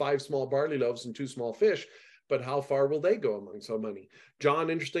 5 small barley loaves and 2 small fish, but how far will they go among so many?" John,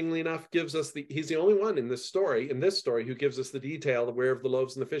 interestingly enough, gives us he's the only one in this story, who gives us the detail of where the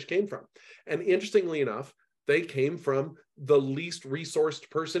loaves and the fish came from. And interestingly enough, they came from the least resourced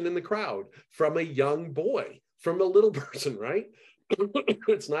person in the crowd, from a young boy, from a little person, right?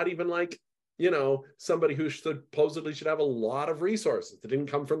 It's not even like, you know, somebody who supposedly should have a lot of resources. It didn't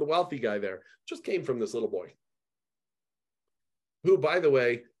come from the wealthy guy there. It just came from this little boy, who, by the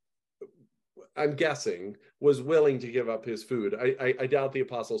way, I'm guessing, was willing to give up his food. I doubt the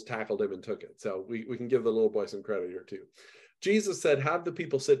apostles tackled him and took it. So we can give the little boy some credit here too. Jesus said, "Have the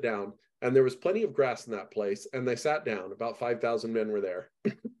people sit down." And there was plenty of grass in that place, and they sat down. About 5,000 men were there.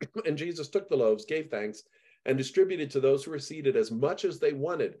 And Jesus took the loaves, gave thanks, and distributed to those who were seated as much as they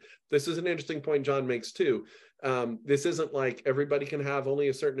wanted. This is an interesting point John makes too. This isn't like everybody can have only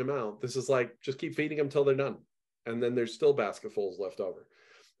a certain amount. This is like, just keep feeding them till they're done. And then there's still basketfuls left over.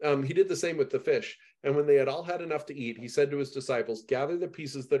 He did the same with the fish. And when they had all had enough to eat, he said to his disciples, "Gather the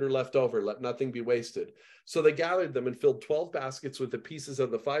pieces that are left over, let nothing be wasted." So they gathered them and filled 12 baskets with the pieces of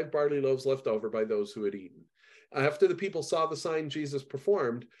the 5 barley loaves left over by those who had eaten. After the people saw the sign Jesus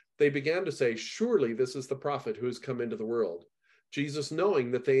performed, they began to say, "Surely this is the prophet who has come into the world." Jesus, knowing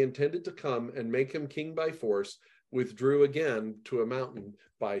that they intended to come and make him king by force, withdrew again to a mountain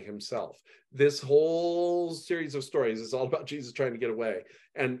by himself. This whole series of stories is all about Jesus trying to get away.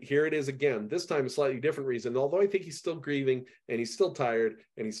 And here it is again, this time a slightly different reason. Although I think he's still grieving and he's still tired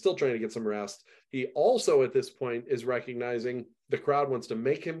and he's still trying to get some rest, he also at this point is recognizing the crowd wants to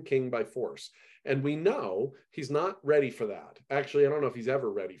make him king by force. And we know he's not ready for that. Actually, I don't know if he's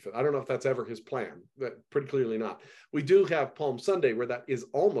ever ready for that. I don't know if that's ever his plan. Pretty clearly not. We do have Palm Sunday where that is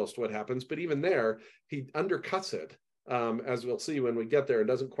almost what happens, but even there, he undercuts it, as we'll see when we get there, and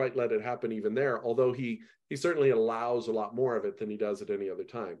doesn't quite let it happen even there, although he certainly allows a lot more of it than he does at any other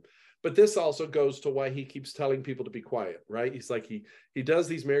time. But this also goes to why he keeps telling people to be quiet, right? He's like, he does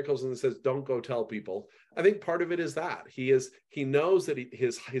these miracles and says, "Don't go tell people." I think part of it is that he knows that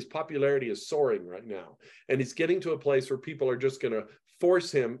his popularity is soaring right now. And he's getting to a place where people are just going to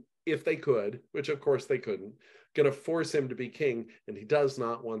force him, if they could, which of course they couldn't, going to force him to be king. And he does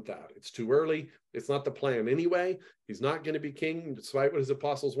not want that. It's too early. It's not the plan anyway. He's not going to be king, despite what his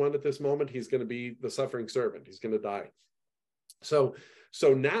apostles want at this moment. He's going to be the suffering servant. He's going to die. So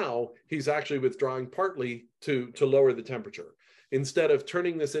now he's actually withdrawing partly to lower the temperature. Instead of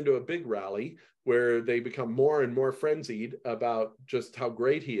turning this into a big rally where they become more and more frenzied about just how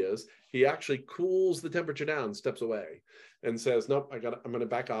great he is, he actually cools the temperature down, steps away, and says, nope, I'm going to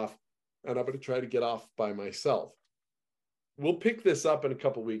back off, and I'm going to try to get off by myself. We'll pick this up in a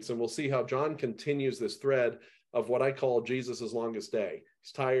couple weeks, and we'll see how John continues this thread of what I call Jesus's longest day.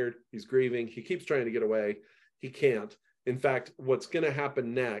 He's tired, he's grieving, he keeps trying to get away, he can't. In fact, what's going to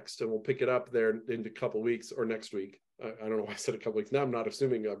happen next, and we'll pick it up there in a couple weeks or next week. I don't know why I said a couple weeks. Now I'm not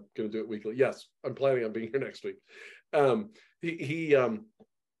assuming I'm going to do it weekly. Yes, I'm planning on being here next week.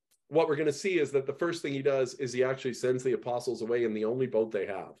 What we're going to see is that the first thing he does is he actually sends the apostles away in the only boat they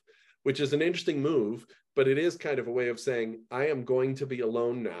have, which is an interesting move, but it is kind of a way of saying, I am going to be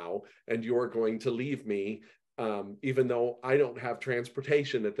alone now, and you're going to leave me, even though I don't have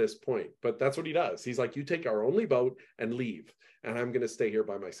transportation at this point. But that's what he does. He's like, you take our only boat and leave, and I'm going to stay here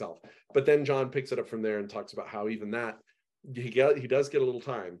by myself. But then John picks it up from there and talks about how even that, he does get a little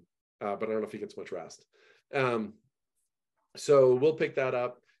time, but I don't know if he gets much rest. So we'll pick that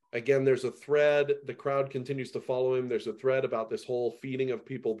up. Again, there's a thread. The crowd continues to follow him. There's a thread about this whole feeding of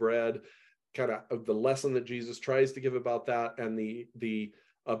people bread, kind of the lesson that Jesus tries to give about that, and the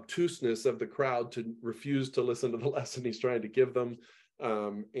obtuseness of the crowd to refuse to listen to the lesson he's trying to give them.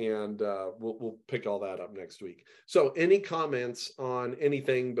 We'll pick all that up next week. So any comments on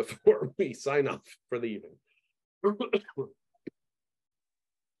anything before we sign off for the evening?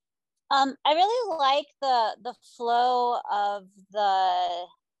 I really like the flow of the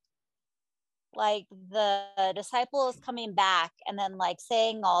disciples coming back and then like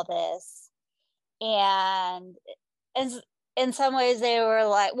saying all this, and in some ways they were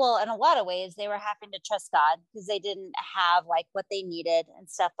like, well, in a lot of ways they were having to trust God because they didn't have like what they needed and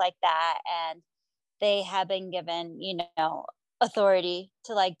stuff like that, and they have been given, authority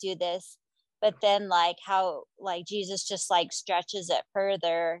to like do this. But then like how like Jesus just like stretches it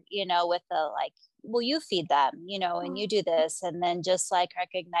further, with the like, well, you feed them, and you do this, and then just like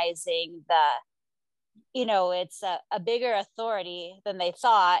recognizing it's a bigger authority than they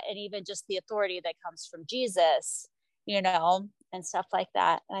thought, and even just the authority that comes from Jesus, and stuff like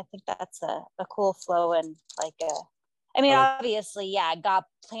that. And I think that's a cool flow, and like obviously, yeah, God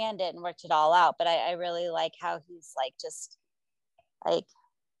planned it and worked it all out, but I really like how he's like just like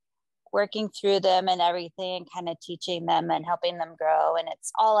working through them and everything, kind of teaching them and helping them grow. And it's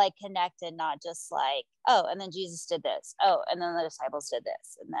all like connected, not just like, oh, and then Jesus did this. Oh, and then the disciples did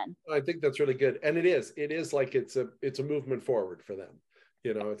this. And then I think that's really good. And it is like, it's a movement forward for them.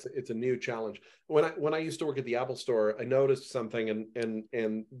 It's a new challenge. When I used to work at the Apple store, I noticed something,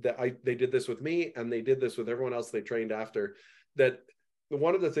 and that they did this with me, and they did this with everyone else they trained after, that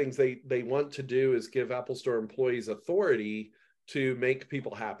one of the things they want to do is give Apple store employees authority to make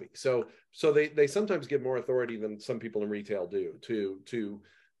people happy. So they sometimes get more authority than some people in retail do to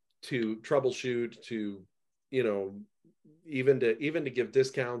troubleshoot, to even to give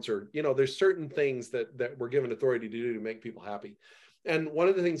discounts, or there's certain things that we're given authority to do to make people happy. And one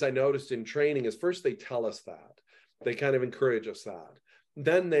of the things I noticed in training is first they tell us that, they kind of encourage us that,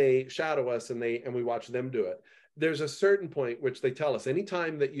 then they shadow us and we watch them do it. There's a certain point which they tell us,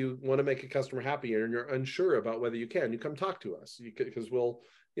 anytime that you want to make a customer happy and you're unsure about whether you can, you come talk to us, because we'll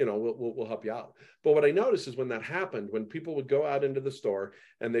help you out. But what I noticed is when that happened, when people would go out into the store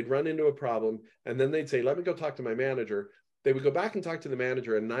and they'd run into a problem, and then they'd say, let me go talk to my manager. They would go back and talk to the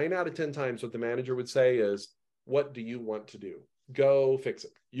manager, and 9 out of 10 times what the manager would say is, what do you want to do? Go fix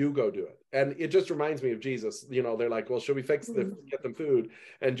it. You go do it. And it just reminds me of Jesus. They're like, well, should we get them food?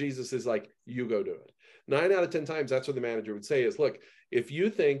 And Jesus is like, you go do it. 9 out of 10 times, that's what the manager would say is, look, if you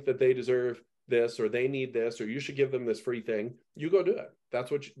think that they deserve this, or they need this, or you should give them this free thing, you go do it.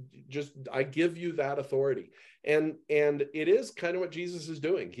 That's what I give you that authority. And it is kind of what Jesus is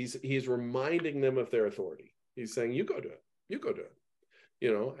doing. He's reminding them of their authority. He's saying, you go do it. You go do it.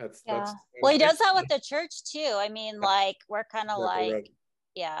 That's well, he does that with the church too. I mean, like, we're kind of like, right.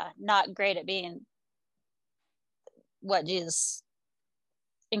 Yeah, not great at being what Jesus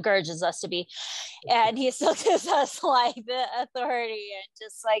encourages us to be, and he still gives us like the authority, and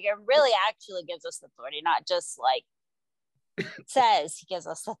just like it really actually gives us authority, not just like says he gives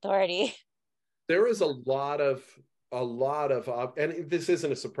us authority. There is a lot of and this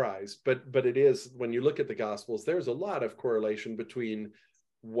isn't a surprise, but it is, when you look at the Gospels, there's a lot of correlation between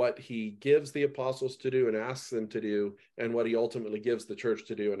what he gives the apostles to do and asks them to do, and what he ultimately gives the church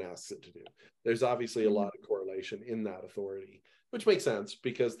to do and asks it to do. There's obviously a lot of correlation in that authority, which makes sense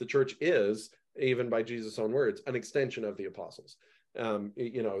because the church is, even by Jesus' own words, an extension of the apostles. And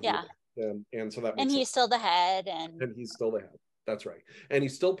so that makes and he's sense. Still the head, and he's still the head. That's right. And he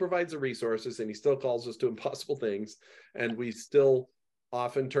still provides the resources, and he still calls us to impossible things. And we still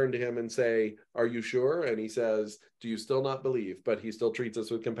often turn to him and say, are you sure? And he says, do you still not believe? But he still treats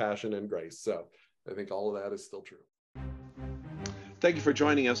us with compassion and grace. So I think all of that is still true. Thank you for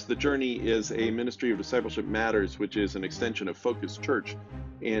joining us. The Journey is a ministry of Discipleship Matters, which is an extension of Focus Church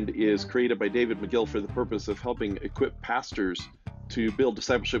and is created by David McGill for the purpose of helping equip pastors to build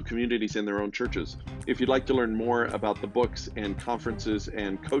discipleship communities in their own churches. If you'd like to learn more about the books and conferences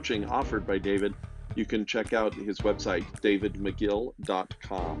and coaching offered by David, you can check out his website,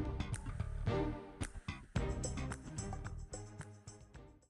 davidmcgill.com.